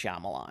M. Night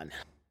Shyamalan.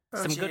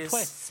 Oh, Some good jeez.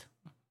 twists.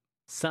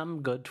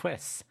 Some good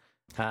twists.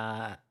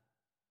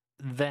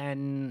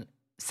 Then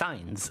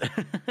Signs.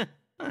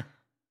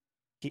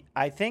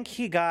 I think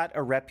he got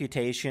a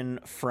reputation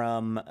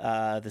from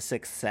The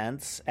Sixth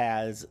Sense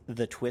as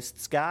the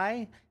twists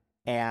guy,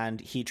 and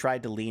he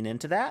tried to lean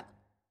into that.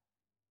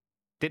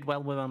 Did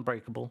well with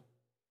Unbreakable.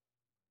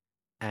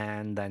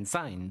 And then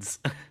Signs.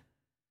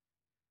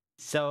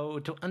 So,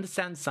 to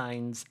understand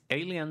Signs,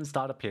 aliens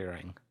start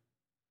appearing.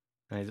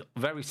 And it's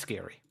very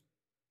scary.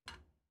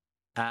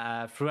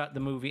 Throughout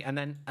the movie, and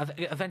then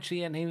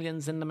eventually an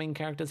alien's in the main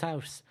character's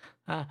house.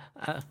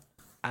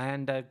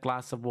 And a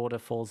glass of water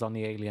falls on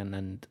the alien,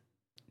 and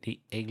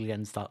the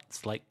alien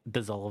starts, like,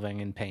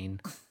 dissolving in pain.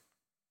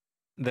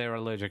 They're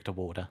allergic to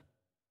water.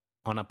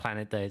 On a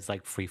planet that is,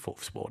 like,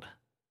 3/4 water.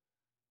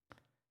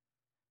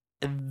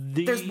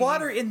 There's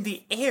water in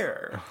the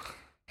air.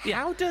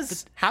 Yeah,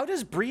 how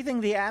does breathing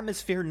the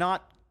atmosphere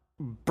not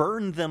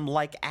burn them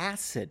like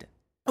acid?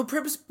 Oh,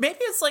 maybe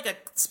it's like a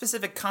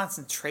specific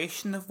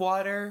concentration of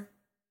water,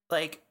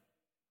 like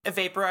a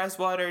vaporized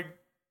water,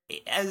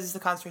 as the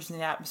concentration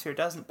in the atmosphere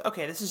doesn't.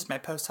 Okay, this is just my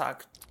post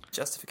hoc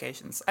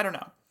justifications. I don't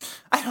know.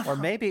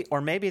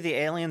 Or maybe the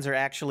aliens are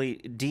actually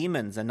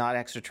demons and not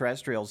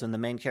extraterrestrials, and the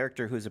main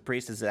character, who's a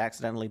priest, has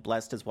accidentally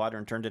blessed his water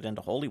and turned it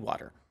into holy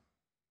water.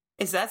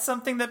 Is that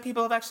something that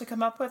people have actually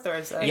come up with, or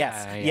is that...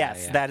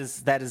 Yes.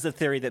 That is a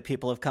theory that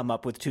people have come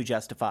up with to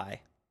justify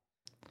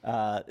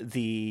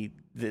the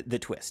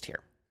twist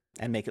here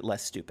and make it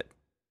less stupid.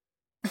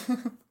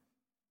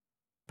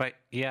 But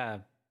yeah,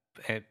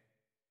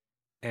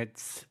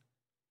 it's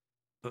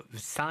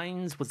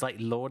Signs was like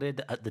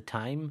lauded at the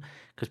time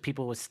because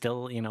people were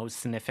still,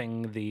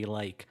 sniffing the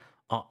like,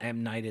 oh,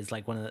 M. Night is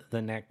like one of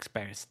the next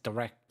best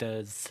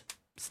directors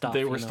stuff.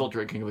 They were still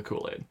drinking the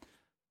Kool-Aid.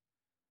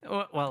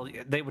 Well,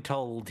 they were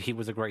told he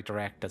was a great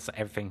director, so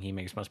everything he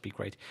makes must be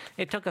great.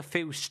 It took a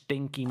few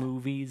stinky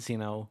movies,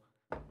 I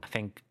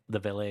think The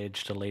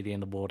Village, The Lady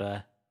in the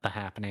Water, The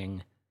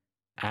Happening,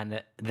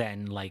 and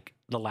then, like,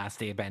 The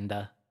Last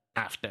Airbender,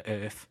 After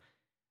Earth.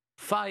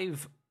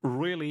 5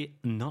 really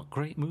not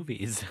great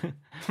movies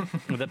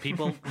that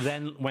people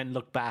then, when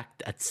look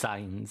back at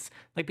Signs,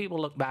 like, people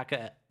look back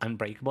at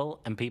Unbreakable,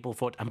 and people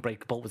thought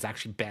Unbreakable was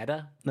actually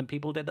better than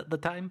people did at the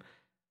time.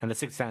 And The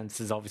Sixth Sense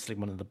is obviously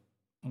one of the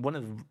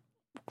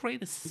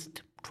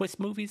greatest twist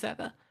movies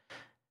ever.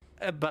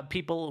 But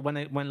people,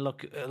 when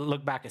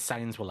look back at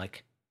Signs, were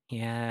like,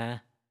 yeah,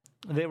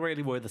 there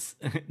really were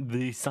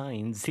the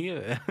signs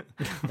here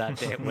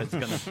that it was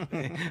gonna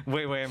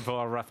we're in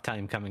for a rough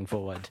time coming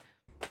forward.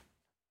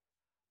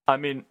 I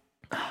mean,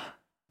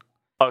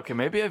 okay,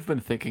 maybe I've been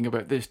thinking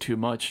about this too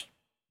much,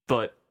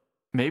 but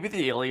maybe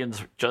the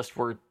aliens just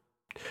were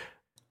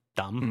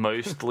Dumb.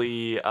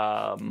 mostly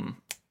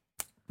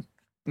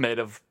made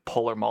of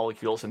polar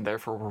molecules and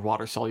therefore were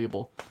water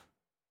soluble.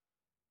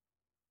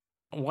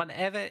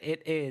 Whatever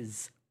it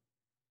is,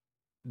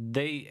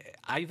 they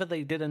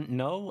didn't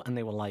know and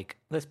they were like,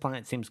 this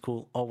planet seems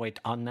cool. Oh wait,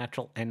 our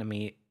natural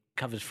enemy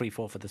covers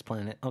 3/4 of this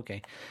planet.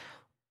 Okay.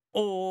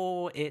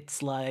 Or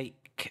it's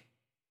like,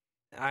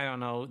 I don't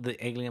know,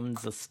 the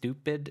aliens are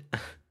stupid.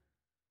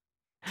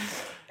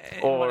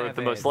 Or Whatever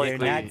the it most is. likely...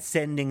 They're not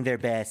sending their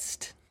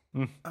best.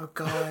 Oh,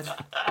 God.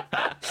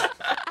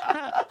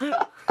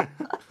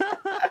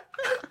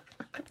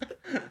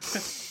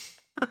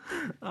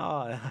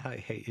 Oh,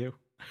 I hate you.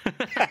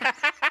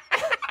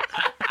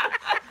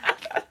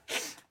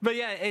 But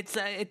yeah,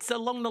 it's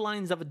along the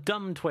lines of a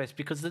dumb twist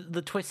because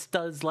the twist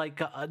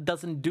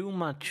doesn't do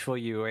much for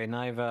you in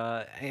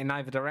either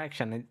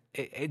direction.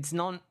 It's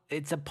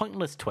a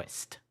pointless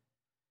twist.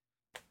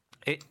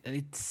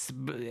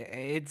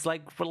 It's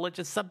like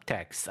religious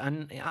subtext,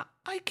 and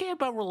I care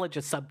about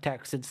religious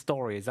subtext in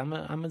stories. I'm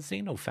a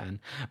Xeno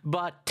fan,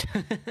 but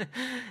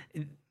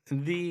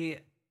the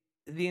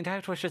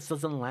entire twist just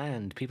doesn't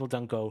land. People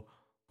don't go,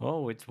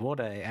 oh, it's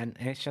water, and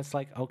it's just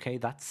like, okay,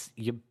 that's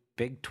your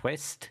big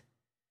twist.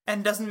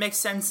 And doesn't make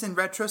sense in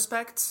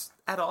retrospect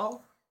at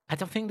all? I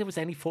don't think there was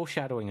any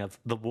foreshadowing of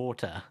the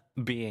water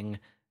being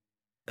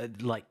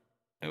like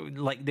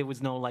Like, there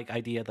was no, like,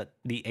 idea that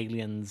the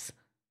aliens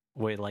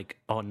were like,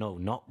 oh no,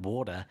 not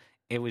water.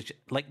 It was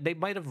like they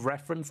might have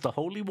referenced the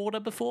holy water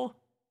before.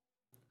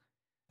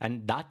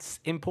 And that's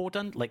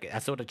important. Like, a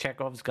sort of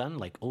Chekhov's gun,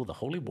 like, oh, the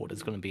holy water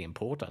is going to be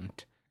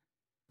important.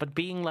 But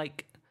being,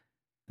 like,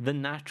 the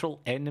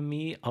natural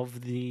enemy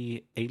of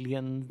the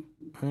alien,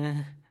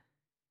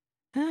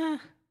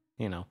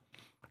 you know.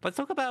 Let's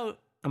talk about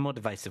a more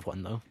divisive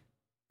one, though.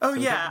 Oh, So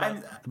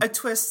yeah, a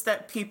twist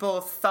that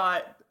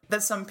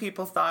some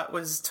people thought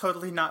was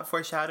totally not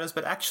foreshadows,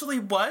 but actually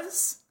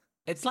was.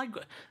 It's like,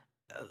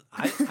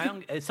 I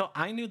don't. So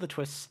I knew the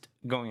twist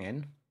going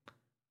in,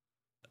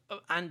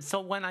 and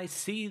so when I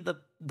see the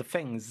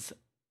things,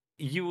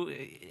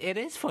 it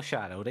is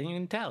foreshadowed, and you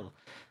can tell.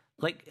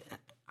 Like,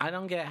 I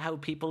don't get how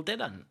people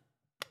didn't.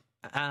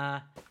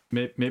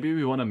 Maybe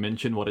we want to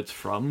mention what it's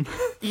from.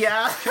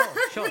 Yeah.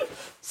 Sure.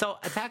 So,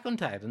 Attack on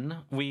Titan,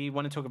 we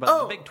want to talk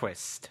about the big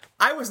twist.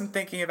 I wasn't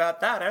thinking about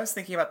that. I was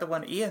thinking about the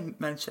one Ian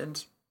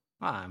mentioned.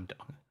 I'm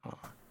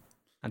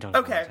talking about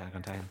Okay. Attack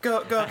on Titan.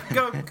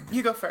 Go.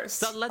 You go first.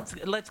 So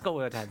let's go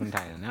with Attack on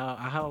Titan.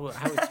 How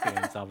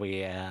experienced are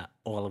we?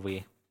 All of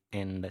we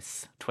in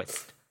this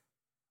twist?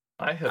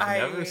 I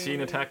have never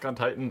seen Attack on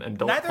Titan and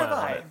don't Neither plan have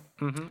on I. it.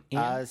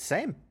 Mm-hmm.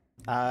 Same.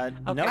 No, I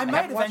haven't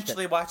might watched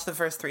eventually watch the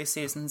first 3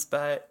 seasons,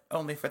 but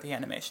only for the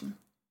animation.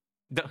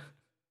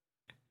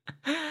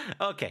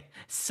 Okay,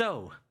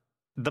 so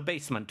the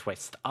basement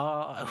twist.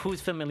 Who's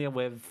familiar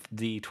with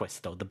the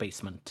twist, though? The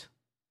basement.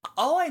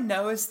 All I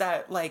know is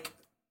that, like,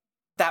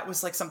 that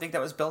was, like, something that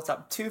was built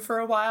up to for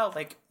a while.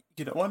 Like,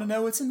 you don't want to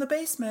know what's in the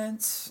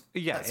basement.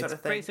 Yeah, that sort it's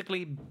of thing.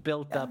 basically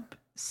built up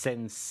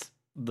since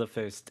the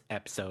first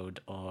episode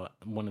or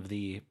one of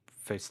the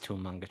first 2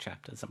 manga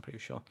chapters, I'm pretty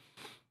sure.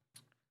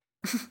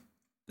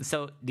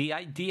 So the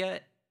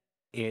idea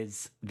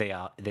is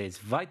there's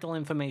vital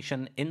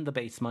information in the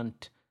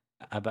basement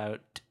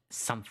about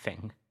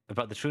something,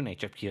 about the true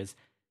nature, because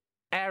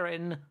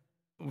Eren,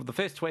 the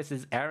first twist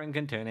is Eren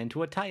can turn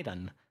into a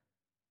Titan.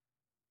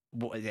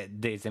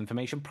 There's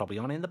information probably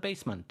on in the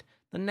basement.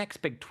 The next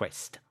big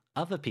twist,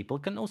 other people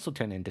can also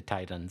turn into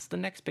Titans. The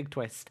next big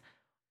twist,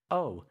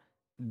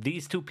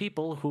 these 2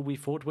 people who we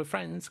thought were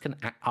friends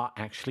are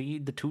actually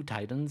the 2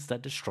 Titans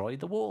that destroy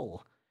the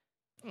wall.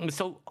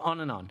 So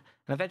on and on.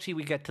 And eventually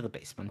we get to the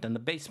basement, and the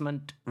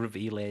basement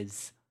reveal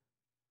is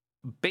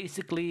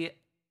basically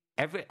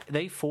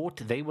they thought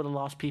they were the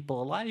last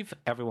people alive,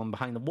 everyone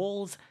behind the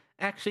walls.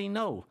 Actually,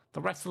 no,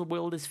 the rest of the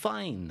world is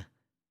fine.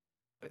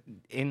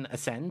 In a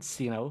sense,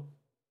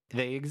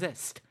 they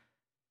exist.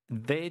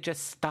 They're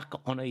just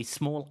stuck on a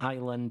small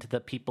island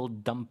that people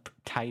dump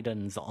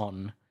Titans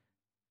on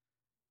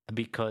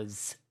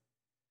because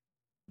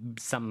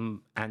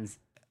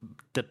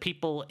the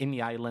people in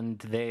the island,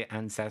 their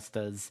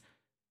ancestors,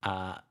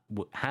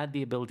 had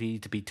the ability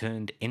to be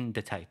turned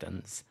into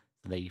Titans.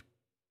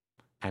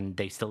 And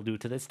they still do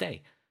to this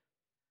day.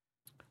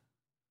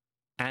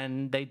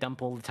 And they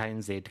dump all the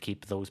Titans there to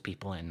keep those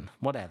people in.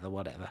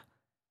 Whatever.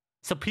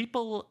 So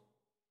people,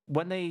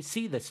 when they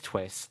see this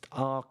twist,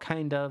 are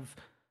kind of...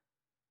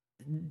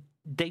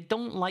 They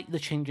don't like the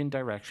change in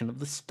direction of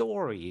the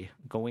story,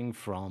 going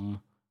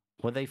from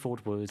what they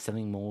thought was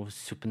something more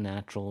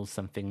supernatural,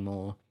 something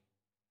more...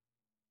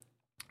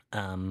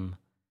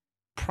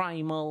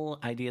 primal,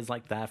 ideas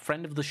like that.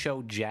 Friend of the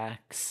show,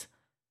 Jax,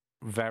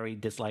 very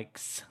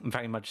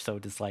much so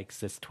dislikes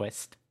this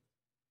twist,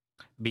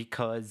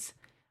 because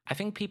I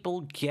think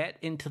people get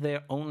into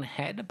their own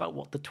head about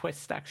what the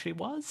twist actually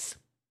was.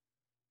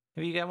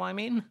 If you get what I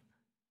mean?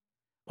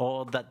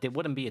 Or that there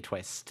wouldn't be a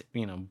twist.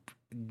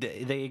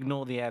 They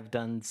ignore the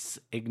evidence,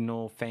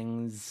 ignore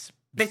things.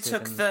 They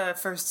took the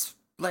first,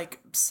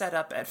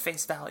 setup at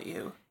face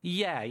value.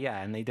 Yeah,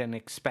 and they didn't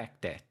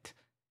expect it.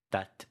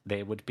 That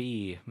there would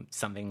be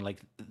something like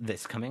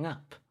this coming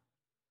up.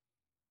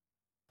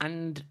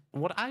 And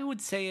what I would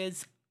say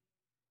is,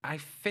 I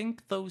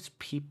think those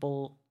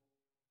people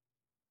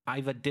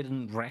either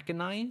didn't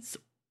recognize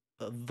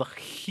the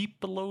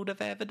heap load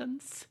of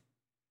evidence,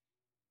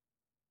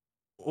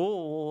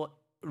 or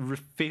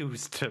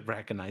refused to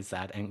recognize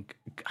that and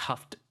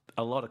huffed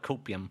a lot of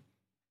copium.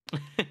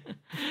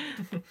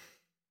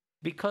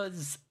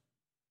 Because,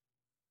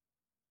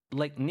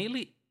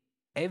 nearly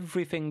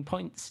everything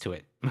points to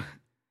it.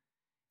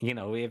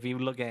 If you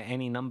look at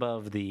any number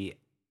of the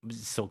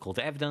so-called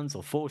evidence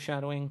or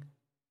foreshadowing,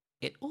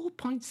 it all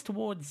points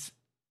towards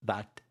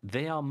that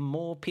there are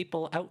more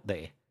people out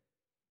there.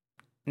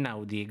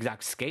 Now, the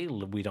exact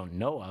scale we don't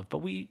know of, but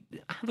we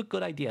have a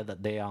good idea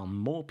that there are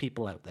more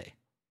people out there.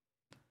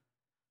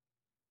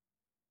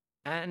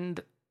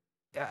 And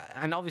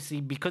obviously,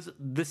 because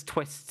this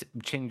twist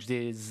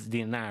changes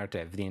the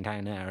narrative, the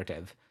entire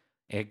narrative,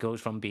 it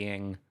goes from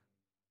being,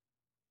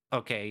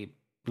 okay,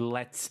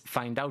 let's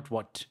find out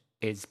what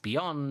is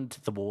beyond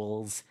the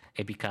walls.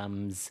 It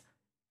becomes,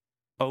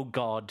 oh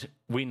God,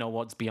 we know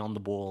what's beyond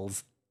the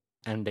walls,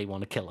 and they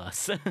want to kill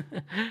us.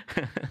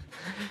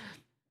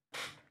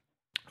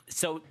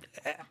 So,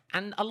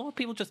 and a lot of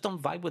people just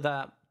don't vibe with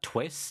that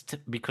twist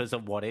because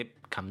of what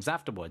it comes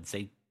afterwards.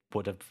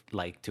 would have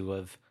liked to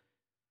have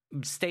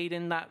stayed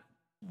in that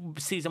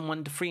season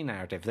 1 to 3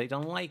 narrative. They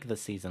don't like the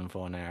season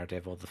 4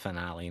 narrative or the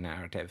finale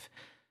narrative.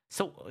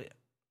 So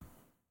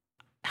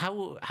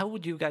how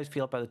would you guys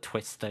feel about a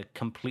twist that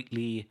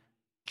completely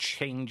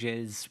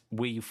changes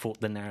where you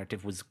thought the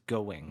narrative was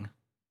going?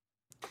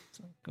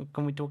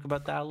 Can we talk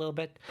about that a little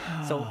bit?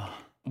 So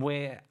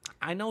where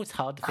I know it's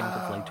hard to think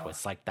of like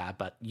twists like that,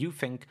 but you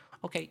think,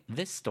 okay,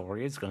 this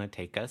story is going to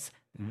take us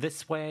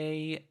this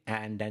way,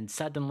 and then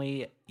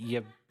suddenly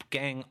you're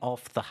getting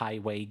off the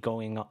highway,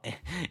 going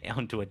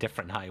onto a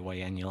different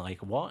highway, and you're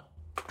like, what?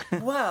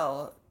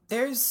 Well,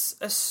 there's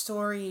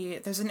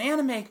an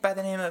anime by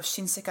the name of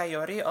Shinsekai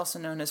Yori, also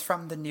known as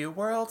From the New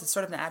World. It's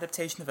sort of an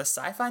adaptation of a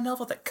sci-fi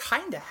novel that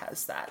kind of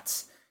has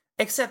that.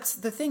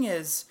 Except the thing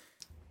is,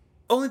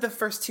 only the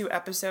first 2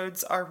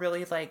 episodes are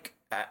really like,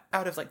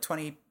 out of like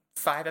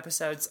 25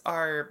 episodes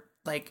are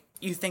like,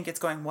 you think it's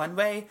going one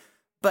way,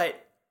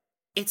 but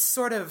it's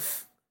sort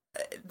of,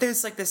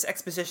 there's like this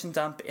exposition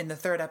dump in the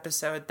 3rd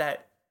episode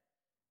that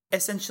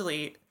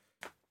essentially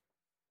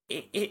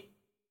it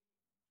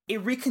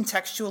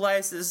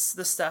recontextualizes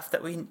the stuff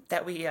that we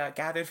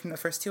gathered from the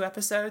first 2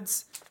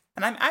 episodes,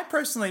 and I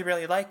personally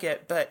really like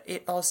it, but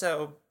it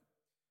also,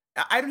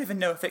 I don't even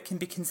know if it can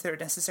be considered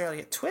necessarily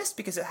a twist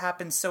because it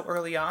happens so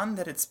early on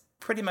that it's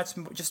pretty much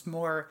just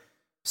more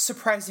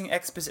surprising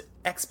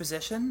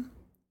exposition.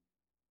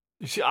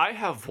 You see, I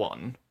have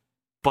one,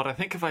 but I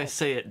think if I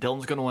say it,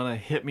 Dylan's going to want to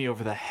hit me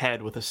over the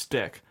head with a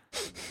stick.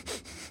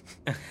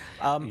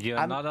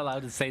 You're not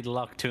allowed to say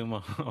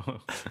Locktumo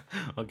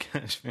or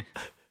Kashmir.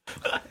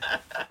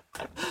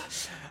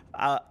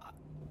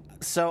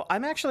 So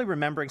I'm actually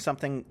remembering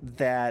something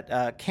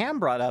that Cam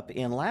brought up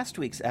in last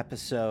week's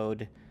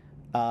episode.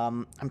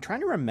 I'm trying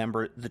to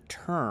remember the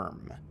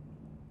term,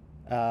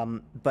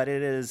 but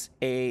it is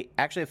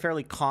actually a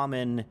fairly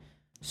common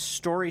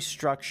story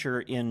structure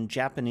in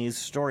Japanese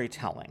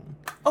storytelling.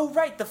 Oh,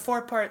 right, the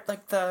 4-part,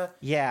 like the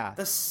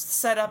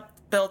setup,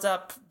 build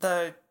up,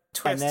 the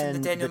twist,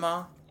 and the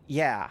denouement.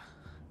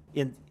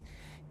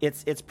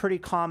 It's pretty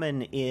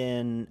common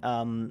in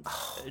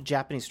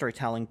Japanese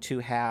storytelling to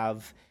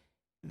have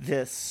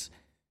this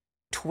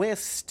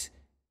twist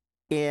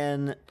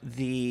in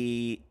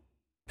the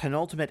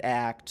penultimate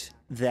act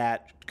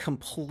that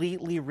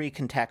completely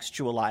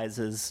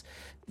recontextualizes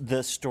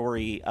the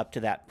story up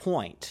to that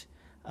point.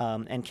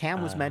 And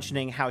Cam was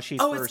mentioning how she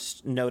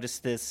first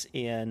noticed this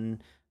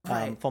in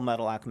Full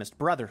Metal Alchemist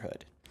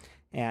Brotherhood.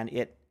 And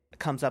it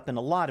comes up in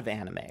a lot of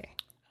anime.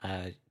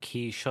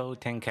 Kisho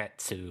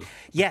Tenketsu.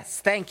 Yes,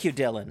 thank you,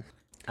 Dylan.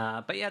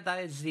 But yeah,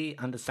 that is the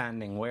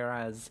understanding.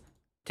 Whereas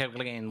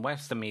typically in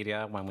Western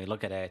media, when we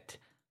look at it,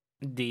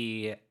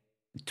 the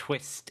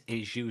twist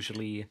is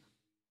usually,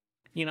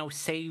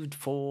 saved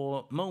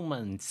for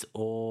moments,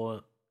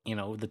 or,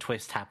 the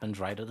twist happens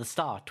right at the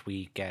start.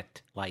 We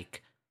get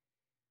like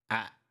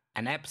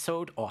an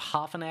episode or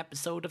half an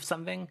episode of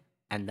something,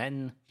 and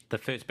then the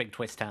first big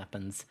twist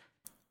happens.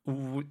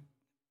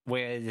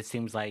 Whereas it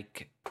seems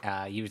like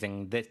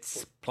using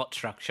this plot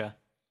structure,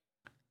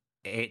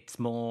 it's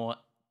more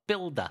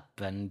build up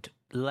and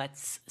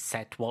let's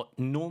set what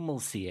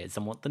normalcy is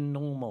and what the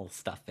normal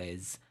stuff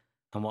is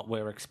and what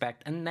we're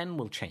expecting, and then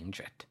we'll change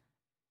it.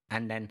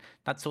 And then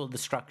that's all the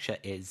structure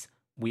is.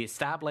 We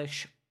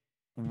establish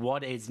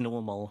what is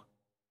normal,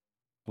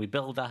 we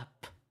build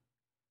up,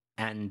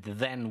 and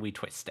then we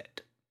twist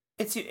it.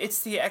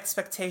 It's the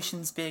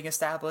expectations being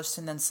established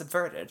and then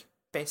subverted,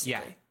 basically.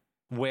 Yeah.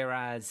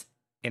 Whereas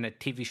in a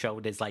TV show,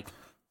 it is like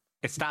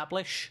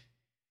establish,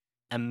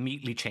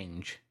 immediately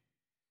change.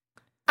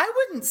 I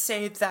wouldn't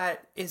say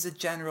that is a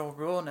general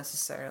rule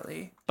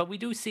necessarily. But we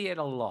do see it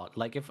a lot.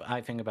 Like if I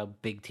think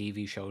about big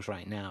TV shows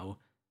right now,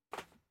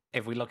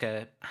 if we look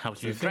at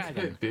House of the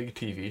Dragon. Big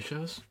TV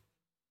shows?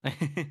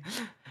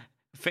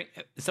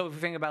 So if we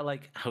think about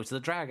like House of the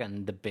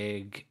Dragon, the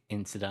big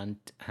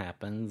incident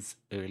happens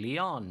early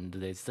on.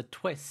 There's the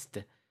twist.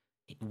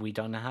 We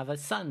don't have a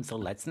son, so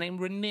let's name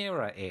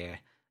Rhaenyra heir.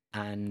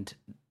 And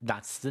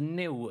that's the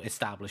new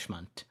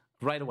establishment.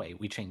 Right away,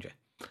 we change it.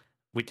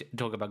 We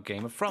talk about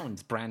Game of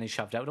Thrones. Bran is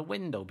shoved out a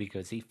window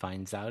because he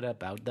finds out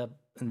about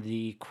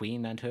the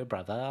queen and her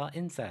brother are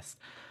incest.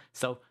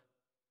 So,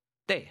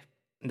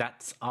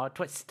 that's our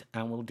twist,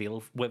 and we'll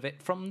deal with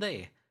it from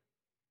there.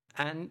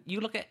 And you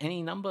look at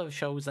any number of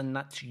shows, and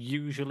that's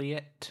usually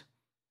it.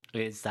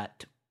 Is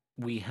that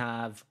we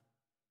have,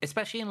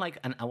 especially in like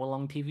an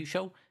hour-long TV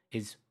show,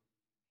 is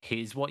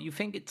here's what you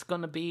think it's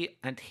going to be,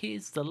 and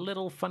here's the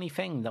little funny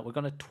thing that we're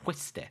going to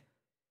twist it.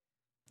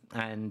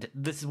 And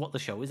this is what the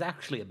show is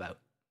actually about.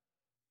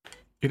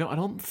 I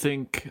don't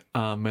think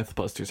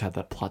Mythbusters had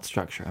that plot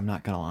structure. I'm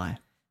not going to lie.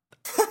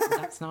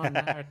 That's not a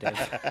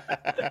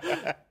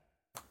narrative.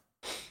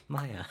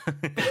 Maya.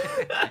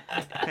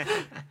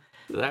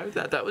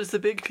 that was the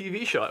big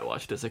TV show I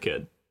watched as a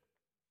kid.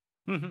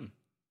 Mm-hmm.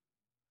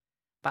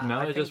 But now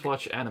I just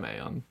watch anime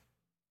on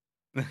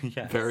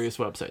various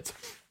websites.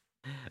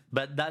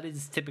 But that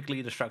is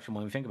typically the structure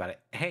when we think about it.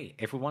 Hey,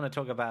 if we want to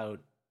talk about,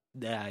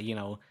 a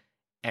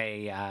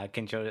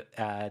Kincho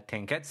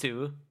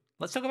Tenketsu,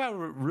 Let's talk about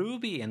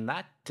Ruby and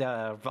that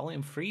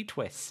Volume 3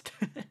 twist.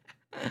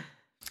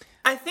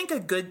 I think a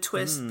good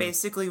twist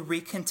basically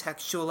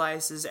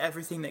recontextualizes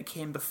everything that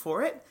came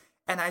before it,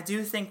 and I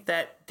do think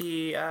that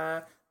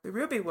the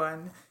Ruby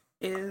one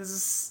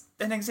is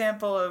an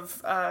example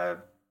of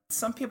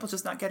some people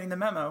just not getting the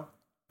memo,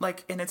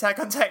 like in Attack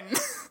on Titan.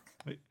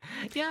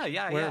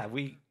 Yeah.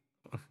 We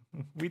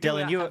do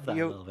Dylan, have that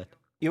a little bit.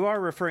 You are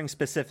referring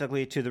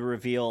specifically to the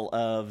reveal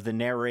of the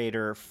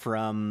narrator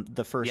from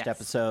the first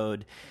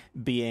episode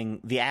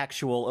being the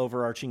actual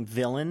overarching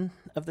villain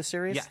of the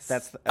series? Yes.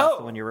 That's the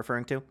one you're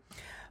referring to?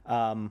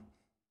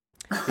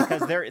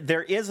 Because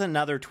there is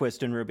another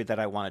twist in Ruby that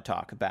I want to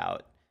talk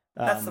about.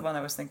 That's the one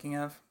I was thinking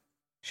of.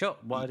 Sure,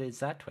 what is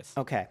that twist?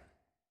 Okay.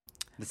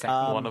 The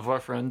second One of our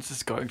friends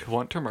is going to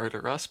want to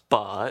murder us,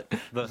 but...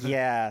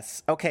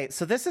 Yes. Okay,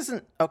 so this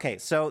isn't... Okay,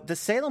 so the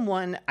Salem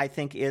one, I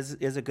think, is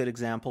a good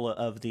example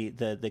of the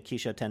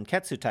Kisho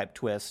Tenketsu type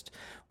twist,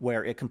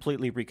 where it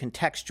completely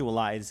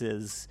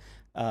recontextualizes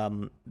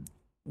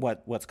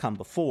what's come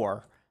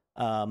before.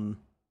 The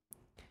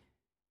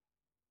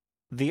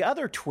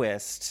other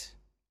twist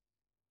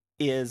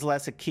is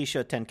less a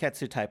Kisho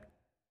Tenketsu type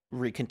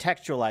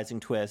recontextualizing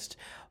twist,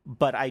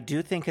 but I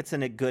do think it's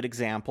a good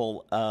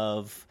example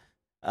of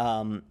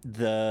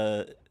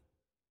the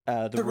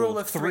rule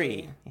of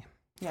three.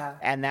 Yeah.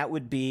 And that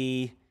would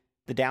be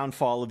the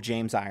downfall of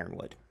James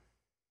Ironwood.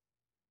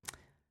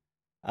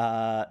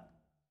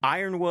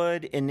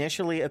 Ironwood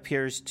initially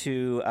appears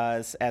to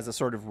us as a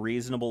sort of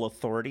reasonable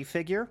authority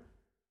figure.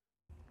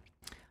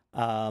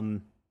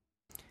 Albeit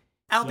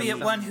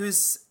one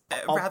who's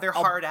rather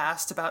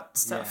hard-assed about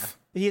stuff.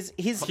 He's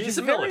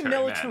a very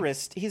military man.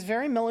 He's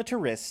very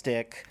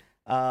militaristic,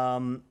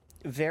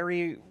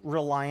 very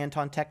reliant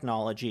on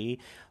technology.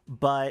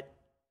 But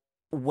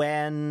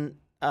when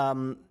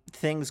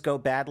things go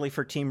badly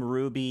for Team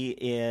Ruby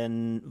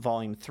in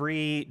Volume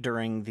 3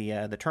 during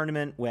the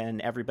tournament,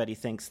 when everybody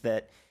thinks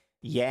that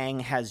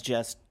Yang has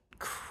just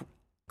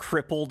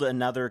crippled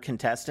another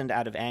contestant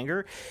out of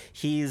anger,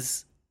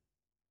 he's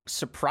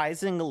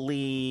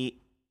surprisingly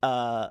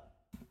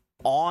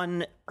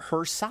on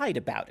her side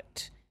about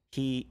it.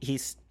 He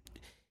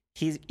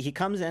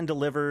comes in,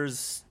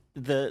 delivers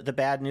the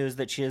bad news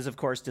that she is, of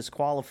course,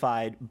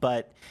 disqualified,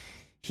 but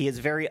he is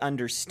very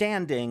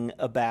understanding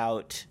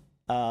about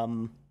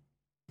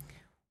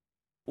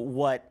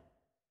what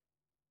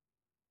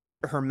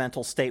her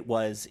mental state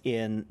was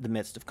in the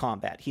midst of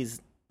combat.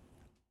 He's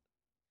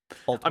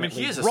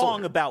ultimately he is a wrong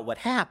soldier. about what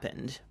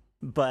happened,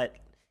 but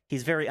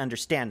he's very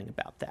understanding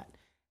about that.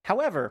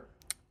 However,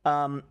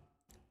 our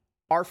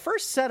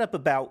first setup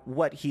about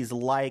what he's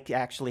like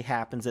actually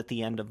happens at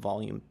the end of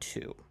Volume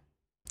 2.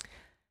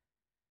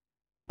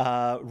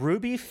 Team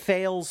Ruby's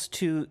fails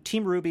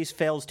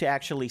to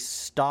actually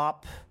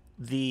stop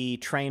the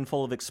train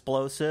full of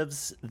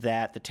explosives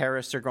that the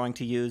terrorists are going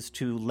to use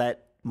to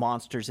let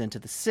monsters into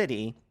the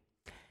city.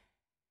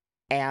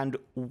 And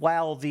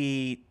while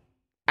the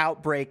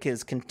outbreak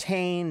is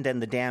contained and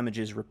the damage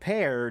is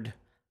repaired,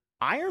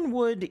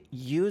 Ironwood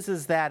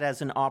uses that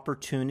as an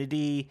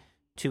opportunity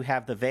to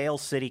have the Vale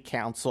City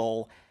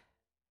Council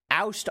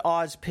oust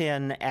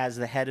Ozpin as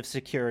the head of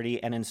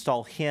security and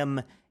install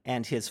him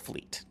and his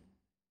fleet,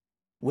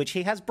 which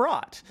he has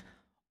brought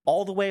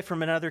all the way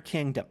from another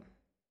kingdom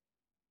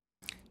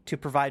to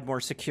provide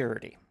more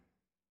security.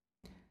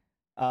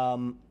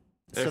 So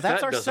if that's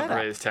that our doesn't setup.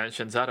 raise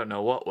tensions, I don't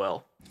know what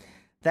will.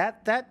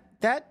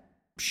 That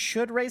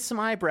should raise some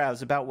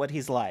eyebrows about what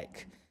he's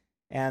like.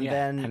 And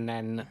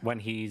then when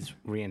he's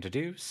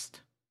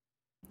reintroduced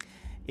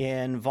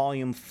in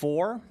Volume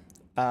 4,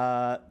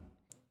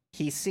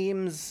 he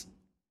seems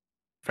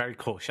very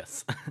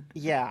cautious.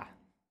 Yeah.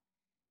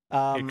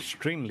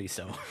 Extremely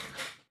so.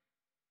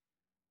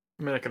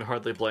 I mean, I can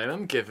hardly blame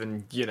him,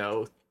 given,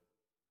 The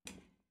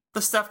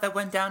stuff that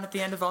went down at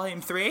the end of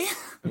Volume 3.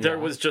 there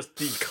was just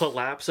the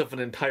collapse of an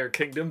entire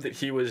kingdom that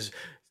he was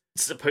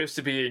supposed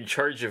to be in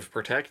charge of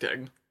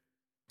protecting.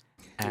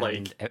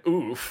 And,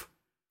 oof.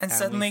 And And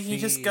suddenly we he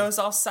just see- goes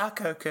all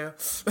Sakoku.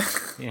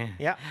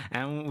 Yeah.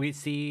 And we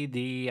see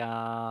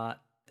the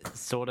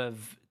sort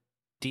of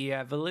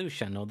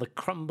de-evolution or the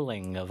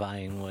crumbling of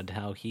Ironwood,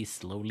 how he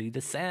slowly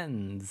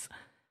descends.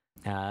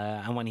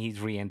 And when he's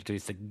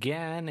reintroduced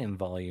again in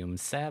Volume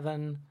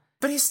 7...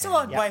 But he's still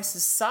on Yeah.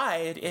 Weiss's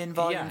side in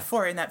Volume Yeah.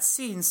 4 in that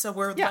scene, so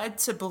we're led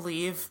to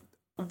believe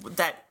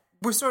that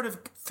we're sort of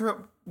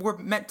we're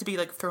meant to be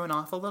like thrown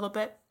off a little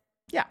bit.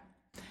 Yeah.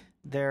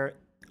 They're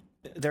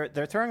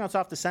throwing us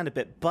off the scent a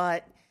bit,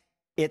 but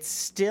it's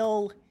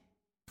still,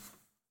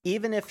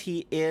 even if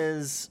he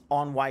is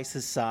on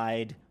Weiss's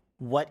side,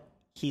 what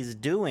he's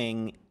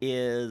doing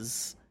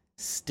is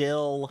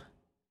still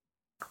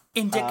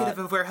Indicative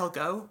of where he'll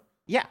go.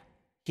 yeah.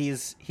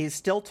 He's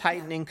still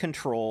tightening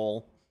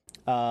control.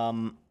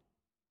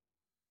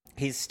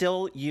 He's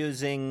still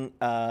using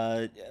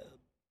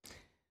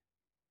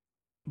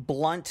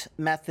blunt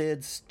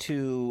methods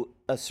to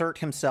assert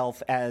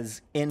himself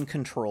as in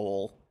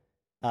control.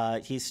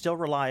 He's still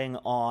relying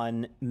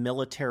on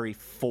military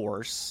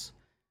force.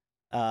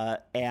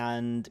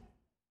 And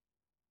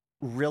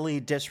really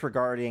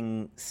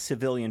disregarding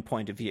civilian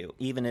point of view.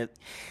 Even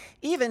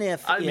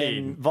if I in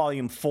mean-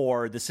 Volume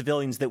 4, the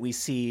civilians that we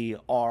see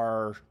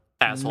are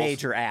Assholes.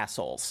 major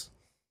assholes.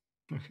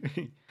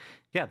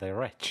 Yeah, they're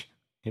rich.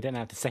 You didn't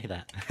have to say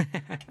that.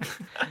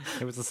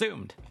 It was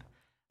assumed.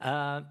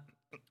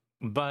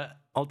 But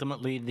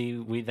ultimately,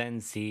 we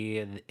then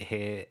see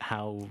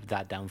how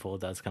that downfall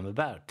does come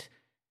about.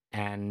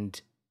 And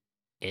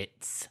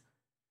it's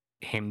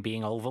him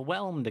being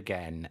overwhelmed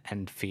again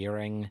and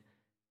fearing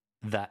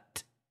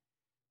that,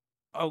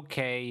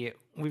 okay,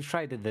 we've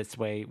tried it this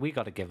way, we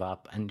gotta give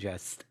up and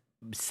just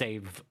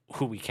save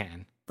who we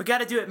can. We got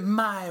to do it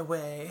my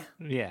way.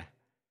 Yeah.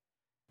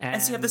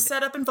 And so you have the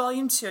setup in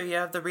Volume 2, you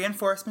have the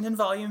reinforcement in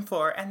Volume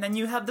 4, and then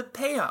you have the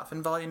payoff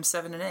in Volume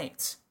 7 and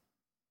 8.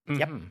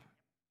 Yep.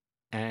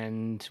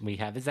 And we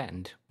have his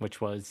end,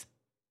 which was,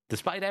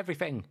 despite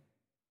everything,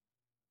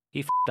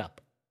 he f***ed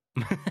up.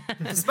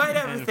 Despite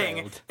And everything,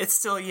 failed. it's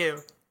still you.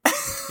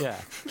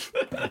 Yeah.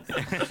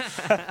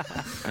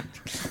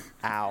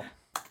 Ow.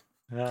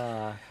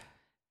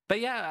 But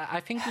yeah, I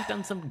think we've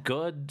done some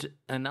good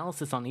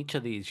analysis on each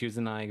of these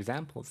using our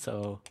examples.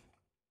 So,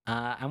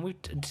 and we've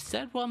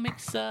said what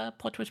makes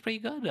plot twist pretty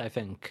good, I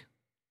think.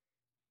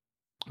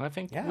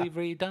 Yeah. We've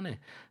really done it.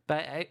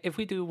 But if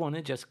we do want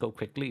to just go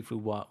quickly through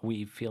what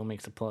we feel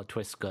makes a plot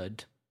twist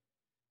good,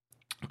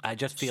 I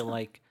just feel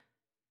like,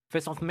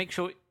 first off, make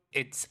sure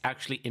it's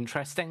actually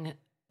interesting.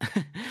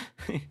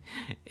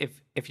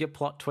 If your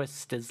plot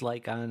twist is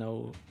like, I don't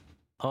know,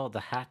 oh, the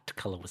hat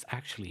color was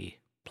actually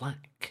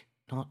black,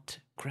 not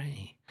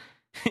grey.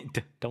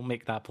 Don't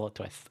make that plot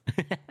twist.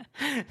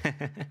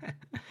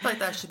 Like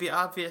that should be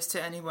obvious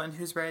to anyone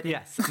who's writing.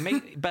 Yes,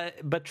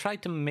 but try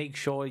to make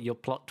sure your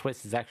plot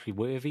twist is actually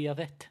worthy of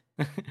it.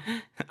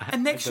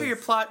 And make sure your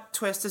plot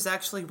twist is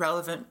actually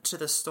relevant to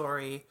the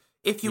story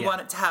if you Yeah.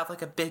 want it to have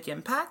like a big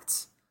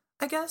impact,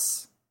 I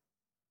guess.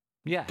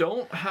 Yeah.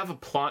 Don't have a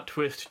plot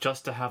twist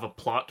just to have a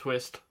plot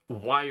twist.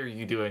 Why are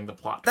you doing the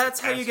plot twist? That's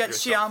how you Ask get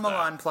yourself that.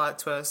 Shyamalan plot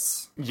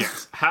twists.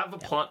 Yes, have a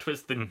plot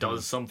twist that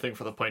does something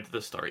for the point of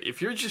the story.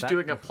 If you're just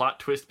doing a plot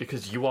twist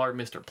because you are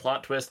Mr.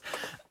 Plot Twist,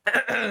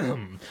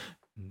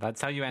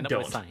 That's how you end up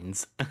with Don't.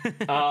 signs.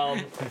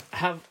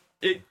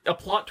 a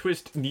plot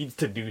twist needs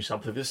to do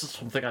something. This is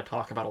something I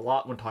talk about a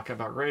lot when talking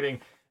about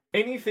writing.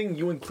 Anything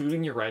you include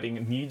in your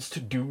writing needs to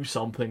do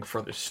something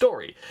for the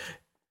story.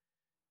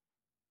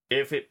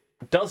 If it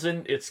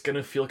doesn't, it's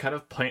gonna feel kind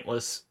of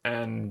pointless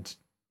and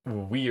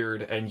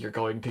weird, and you're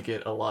going to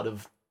get a lot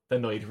of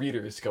annoyed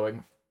readers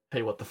going,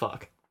 hey, what the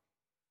fuck?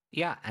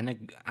 Yeah,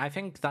 and I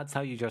think that's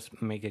how you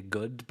just make it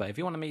good. But if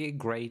you want to make it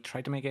great,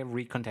 try to make it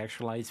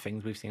recontextualize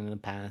things we've seen in the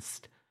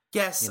past.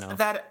 Yes, You know.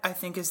 that I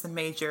think is the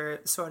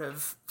major sort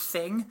of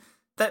thing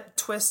that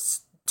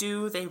twists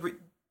do.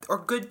 Or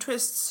good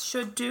twists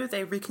should do.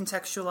 They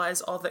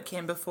recontextualize all that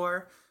came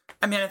before.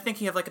 I mean, I'm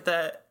thinking of like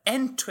the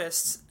end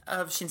twist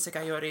of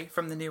Shinsekai Yori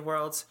from the New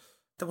World,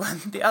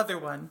 the other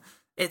one.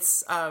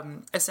 It's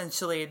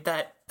essentially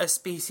that a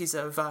species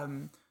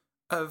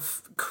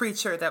of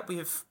creature that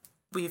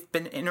we've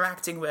been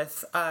interacting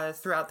with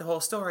throughout the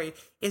whole story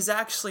is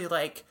actually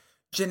like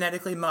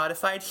genetically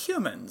modified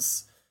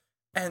humans.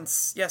 And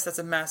yes, that's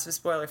a massive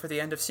spoiler for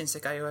the end of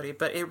Shinsekai Yori,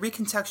 but it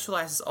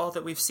recontextualizes all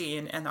that we've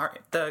seen and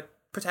the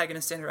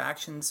protagonist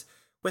interactions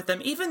with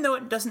them, even though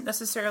it doesn't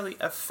necessarily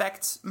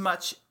affect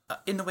much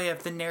in the way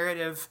of the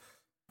narrative,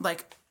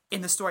 like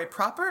in the story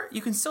proper.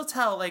 You can still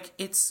tell like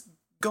it's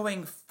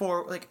going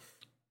for like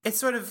it's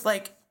sort of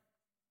like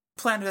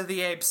Planet of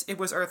the Apes, it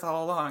was Earth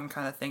all along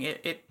kind of thing.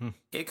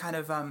 It kind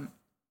of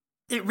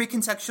it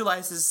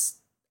recontextualizes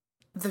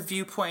the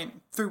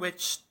viewpoint through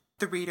which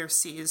the reader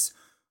sees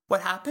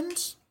what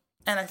happened,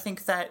 and I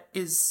think that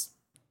is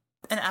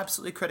an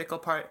absolutely critical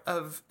part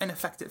of an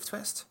effective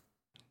twist.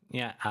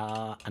 Yeah,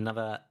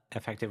 another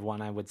effective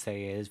one I would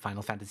say is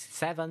Final Fantasy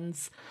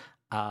VII's,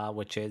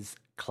 which is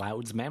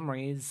Cloud's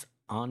memories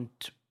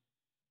aren't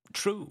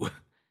true.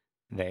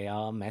 They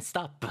are messed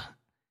up.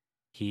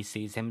 He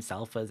sees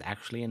himself as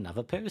actually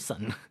another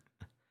person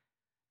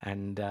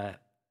and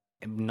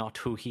not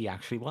who he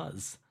actually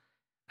was.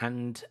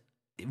 And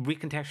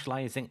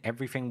recontextualizing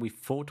everything we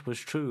thought was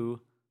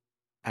true,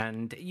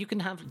 and you can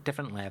have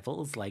different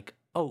levels, like,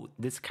 oh,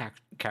 this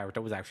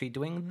character was actually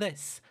doing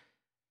this.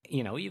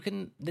 You know,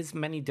 there's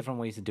many different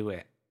ways to do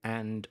it.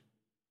 And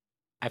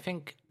I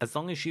think as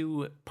long as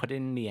you put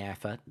in the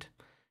effort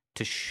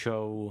to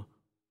show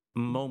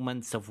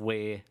moments of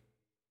where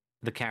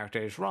the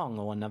character is wrong,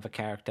 or another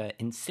character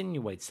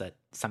insinuates that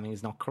something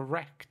is not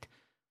correct,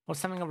 or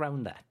something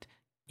around that,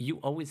 you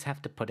always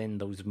have to put in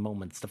those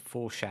moments, the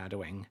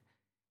foreshadowing.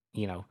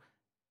 You know,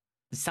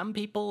 some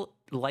people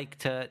like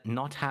to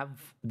not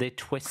have their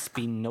twists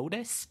be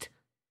noticed,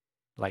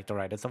 like the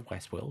writers of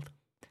Westworld.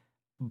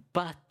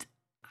 But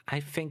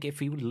I think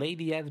if you lay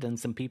the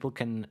evidence and people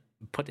can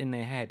put in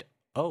their head,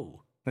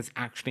 oh, this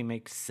actually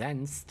makes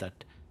sense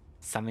that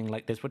something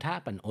like this would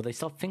happen, or they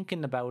start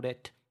thinking about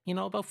it, you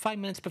know, about 5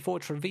 minutes before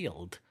it's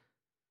revealed,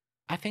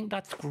 I think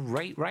that's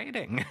great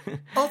writing.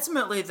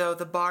 Ultimately, though,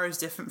 the bar is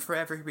different for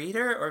every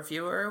reader or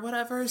viewer or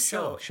whatever.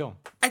 So Sure.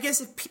 I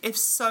guess if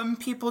some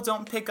people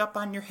don't pick up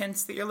on your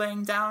hints that you're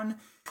laying down,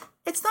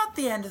 it's not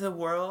the end of the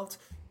world,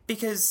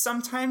 because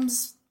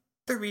sometimes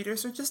the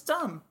readers are just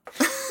dumb.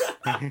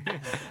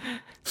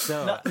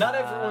 So Not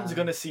everyone's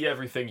gonna see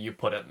everything you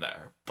put in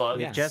there, but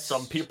Yeah.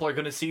 some people are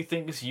gonna see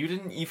things you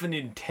didn't even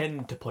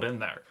intend to put in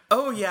there.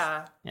 Oh,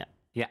 yeah. yeah.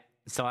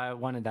 So I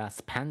wanted to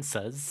ask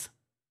pantsers,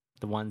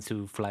 the ones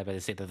who fly by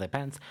the seat of their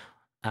pants,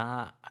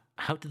 how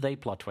do they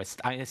plot twist?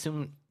 I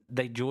assume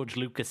they George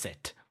Lucas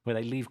it, where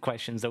they leave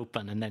questions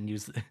open and then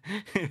use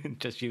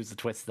just use the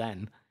twist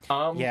then.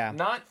 Yeah.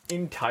 Not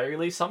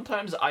entirely.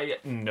 Sometimes I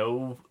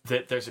know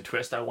that there's a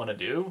twist I want to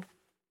do.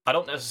 I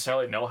don't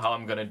necessarily know how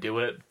I'm gonna do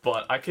it,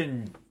 but I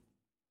can,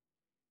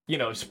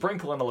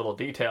 sprinkle in a little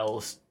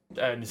details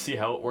and see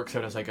how it works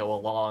out as I go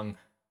along.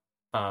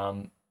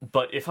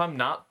 But if I'm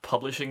not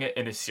publishing it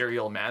in a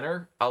serial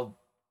manner, I'll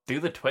do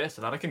the twist,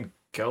 and then I can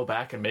go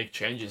back and make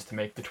changes to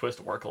make the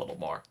twist work a little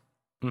more.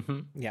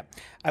 Mm-hmm. Yeah,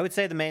 I would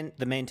say the main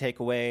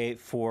takeaway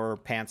for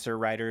Pantser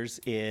writers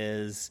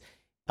is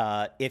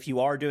if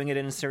you are doing it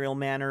in a serial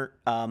manner,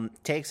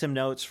 take some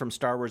notes from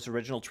Star Wars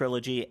original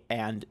trilogy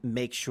and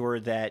make sure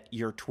that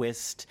your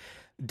twist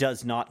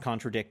does not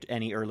contradict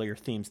any earlier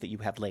themes that you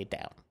have laid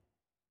down.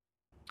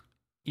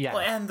 Yeah.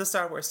 Well, and the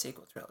Star Wars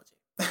sequel trilogy.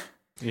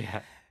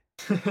 Yeah.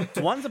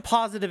 One's a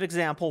positive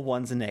example,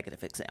 one's a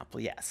negative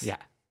example. Yes. Yeah.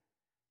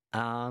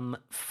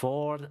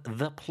 For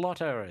the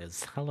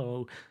plotters,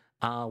 hello.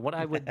 What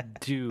I would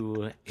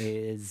do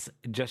is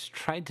just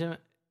try to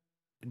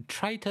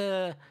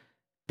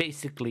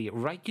basically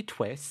write your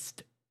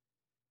twist,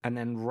 and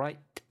then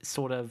write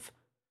sort of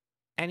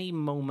any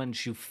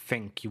moments you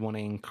think you want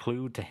to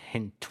include to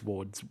hint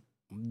towards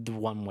the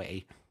one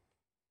way.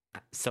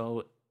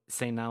 So,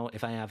 say now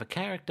if I have a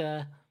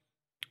character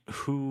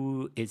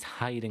who is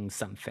hiding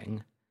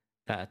something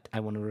that I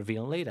want to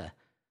reveal later,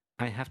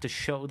 I have to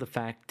show the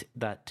fact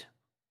that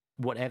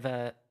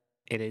whatever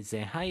it is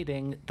they're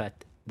hiding,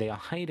 that they are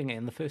hiding it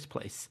in the first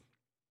place.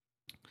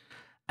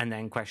 And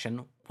then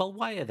question, well,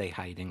 why are they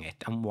hiding it?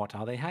 And what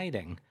are they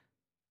hiding?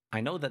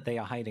 I know that they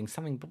are hiding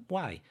something, but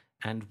why?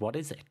 And what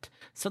is it?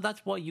 So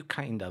that's what you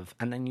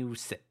and then you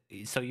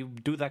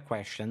do that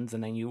questions,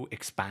 and then you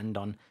expand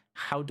on,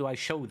 how do I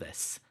show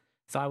this?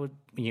 So I would,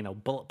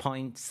 bullet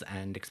points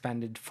and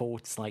expanded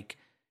thoughts, like,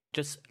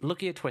 just look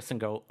at your twist and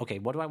go, okay,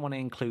 what do I want to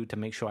include to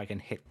make sure I can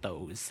hit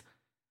those?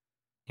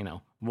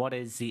 What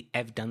is the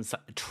evidence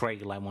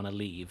trail I want to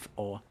leave?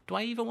 Or do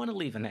I even want to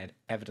leave an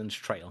evidence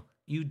trail?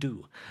 You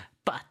do.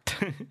 But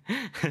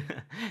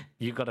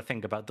you got to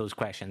think about those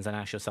questions and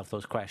ask yourself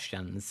those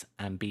questions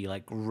and be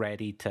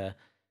ready to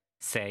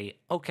say,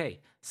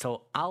 okay,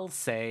 so I'll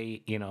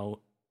say,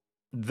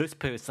 this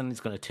person is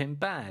going to turn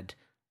bad.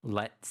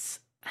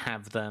 Let's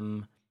have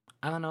them,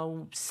 I don't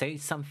know, say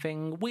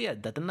something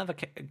weird that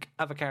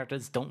other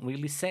characters don't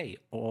really say.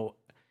 Or,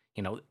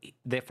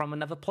 they're from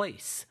another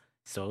place,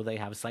 so they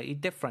have slightly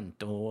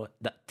different, or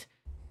that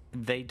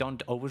they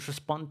don't always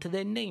respond to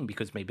their name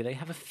because maybe they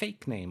have a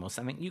fake name or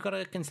something. You got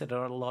to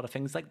consider a lot of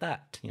things like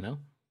that,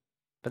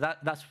 But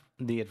that's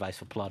the advice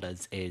for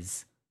plotters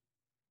is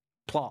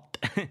plot.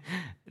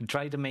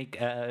 Try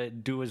to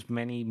do as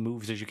many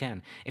moves as you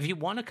can. If you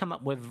want to come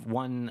up with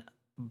one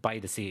by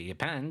the seat of your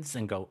pants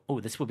and go, oh,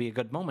 this would be a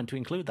good moment to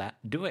include that,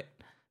 do it.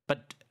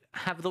 But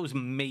have those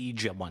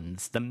major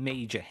ones, the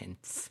major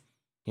hints,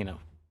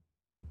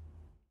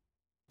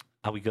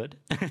 Are we good?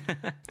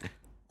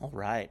 All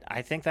right.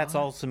 I think that's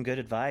all some good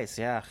advice.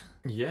 Yeah.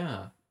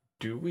 Yeah.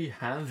 Do we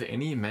have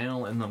any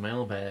mail in the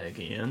mailbag,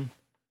 Ian?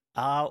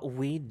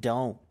 We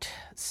don't.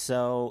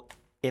 So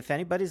if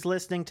anybody's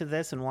listening to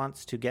this and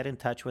wants to get in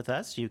touch with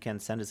us, you can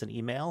send us an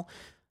email.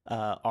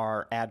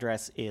 Our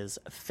address is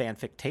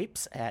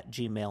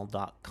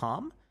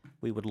fanfictapes@gmail.com.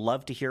 We would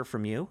love to hear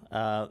from you.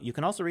 You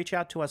can also reach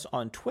out to us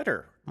on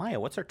Twitter. Maya,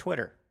 what's our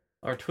Twitter?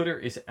 Our Twitter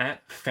is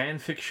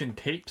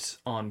 @fanfictiontapes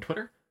on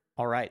Twitter.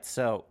 All right.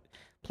 So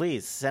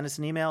please send us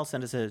an email,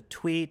 send us a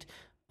tweet,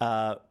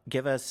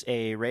 give us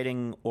a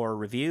rating or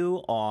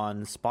review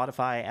on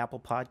Spotify, Apple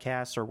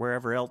Podcasts, or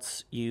wherever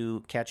else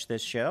you catch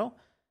this show.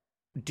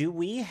 Do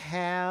we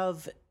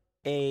have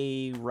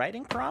a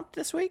writing prompt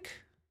this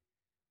week?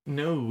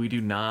 No, we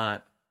do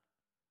not.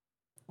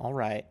 All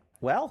right.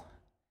 Well,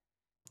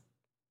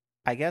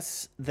 I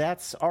guess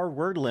that's our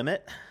word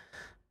limit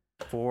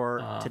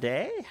for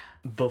today.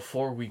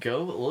 Before we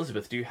go,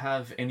 Elizabeth, do you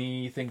have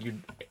anything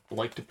you'd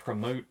like to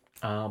promote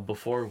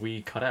before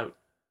we cut out?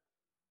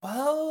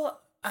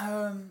 Well,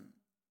 I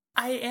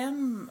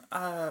am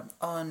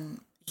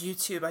on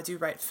YouTube. I do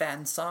write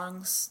fan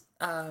songs,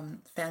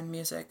 fan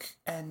music,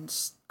 and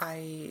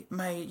my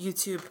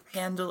YouTube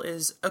handle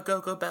is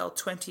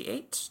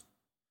agogobell28,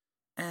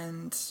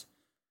 and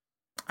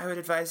I would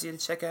advise you to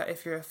check out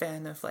if you're a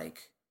fan of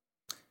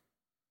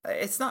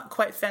it's not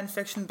quite fan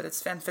fiction, but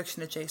it's fan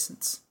fiction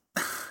adjacent,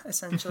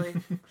 essentially.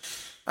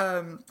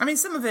 I mean,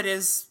 some of it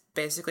is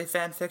basically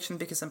fan fiction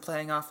because I'm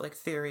playing off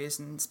theories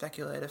and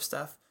speculative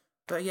stuff.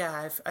 But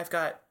yeah, I've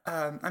got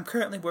I'm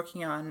currently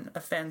working on a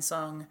fan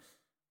song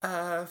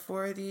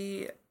for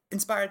the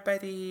inspired by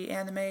the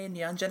anime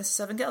Neon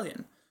Genesis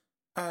Evangelion,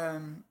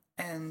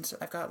 and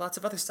I've got lots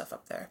of other stuff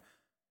up there.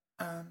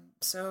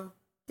 So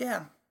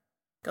yeah,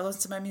 go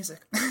listen to my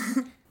music.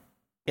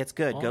 It's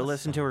good. Awesome. Go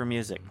listen to her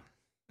music.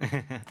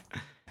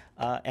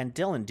 And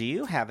Dylan, do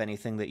you have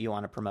anything that you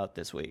want to promote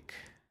this week?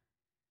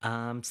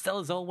 Still,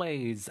 as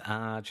always,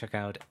 check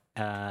out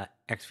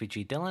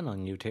XVG Dylan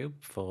on YouTube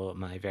for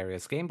my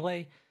various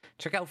gameplay.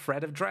 Check out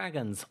Fred of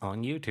Dragons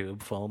on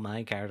YouTube for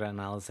my character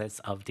analysis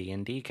of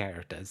D&D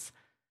characters.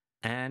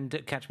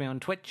 And catch me on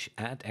Twitch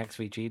at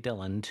XVG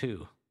Dylan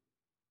 2.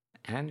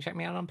 And check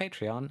me out on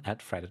Patreon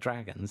at Fred of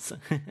Dragons.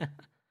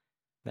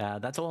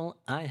 That's all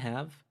I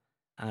have.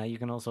 You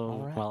can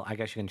also, right. well, I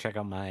guess you can check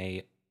out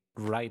my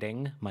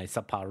writing, my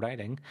subpar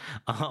writing,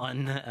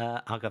 on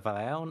Arc of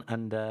Ion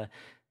and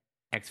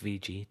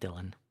XVG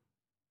Dylan.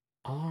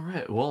 All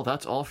right. Well,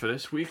 that's all for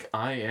this week.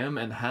 I am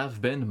and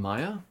have been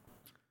Maya.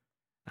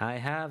 I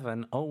have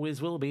and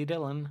always will be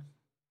Dylan.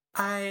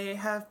 I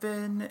have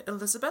been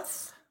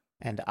Elizabeth.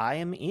 And I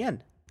am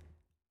Ian.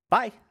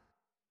 Bye.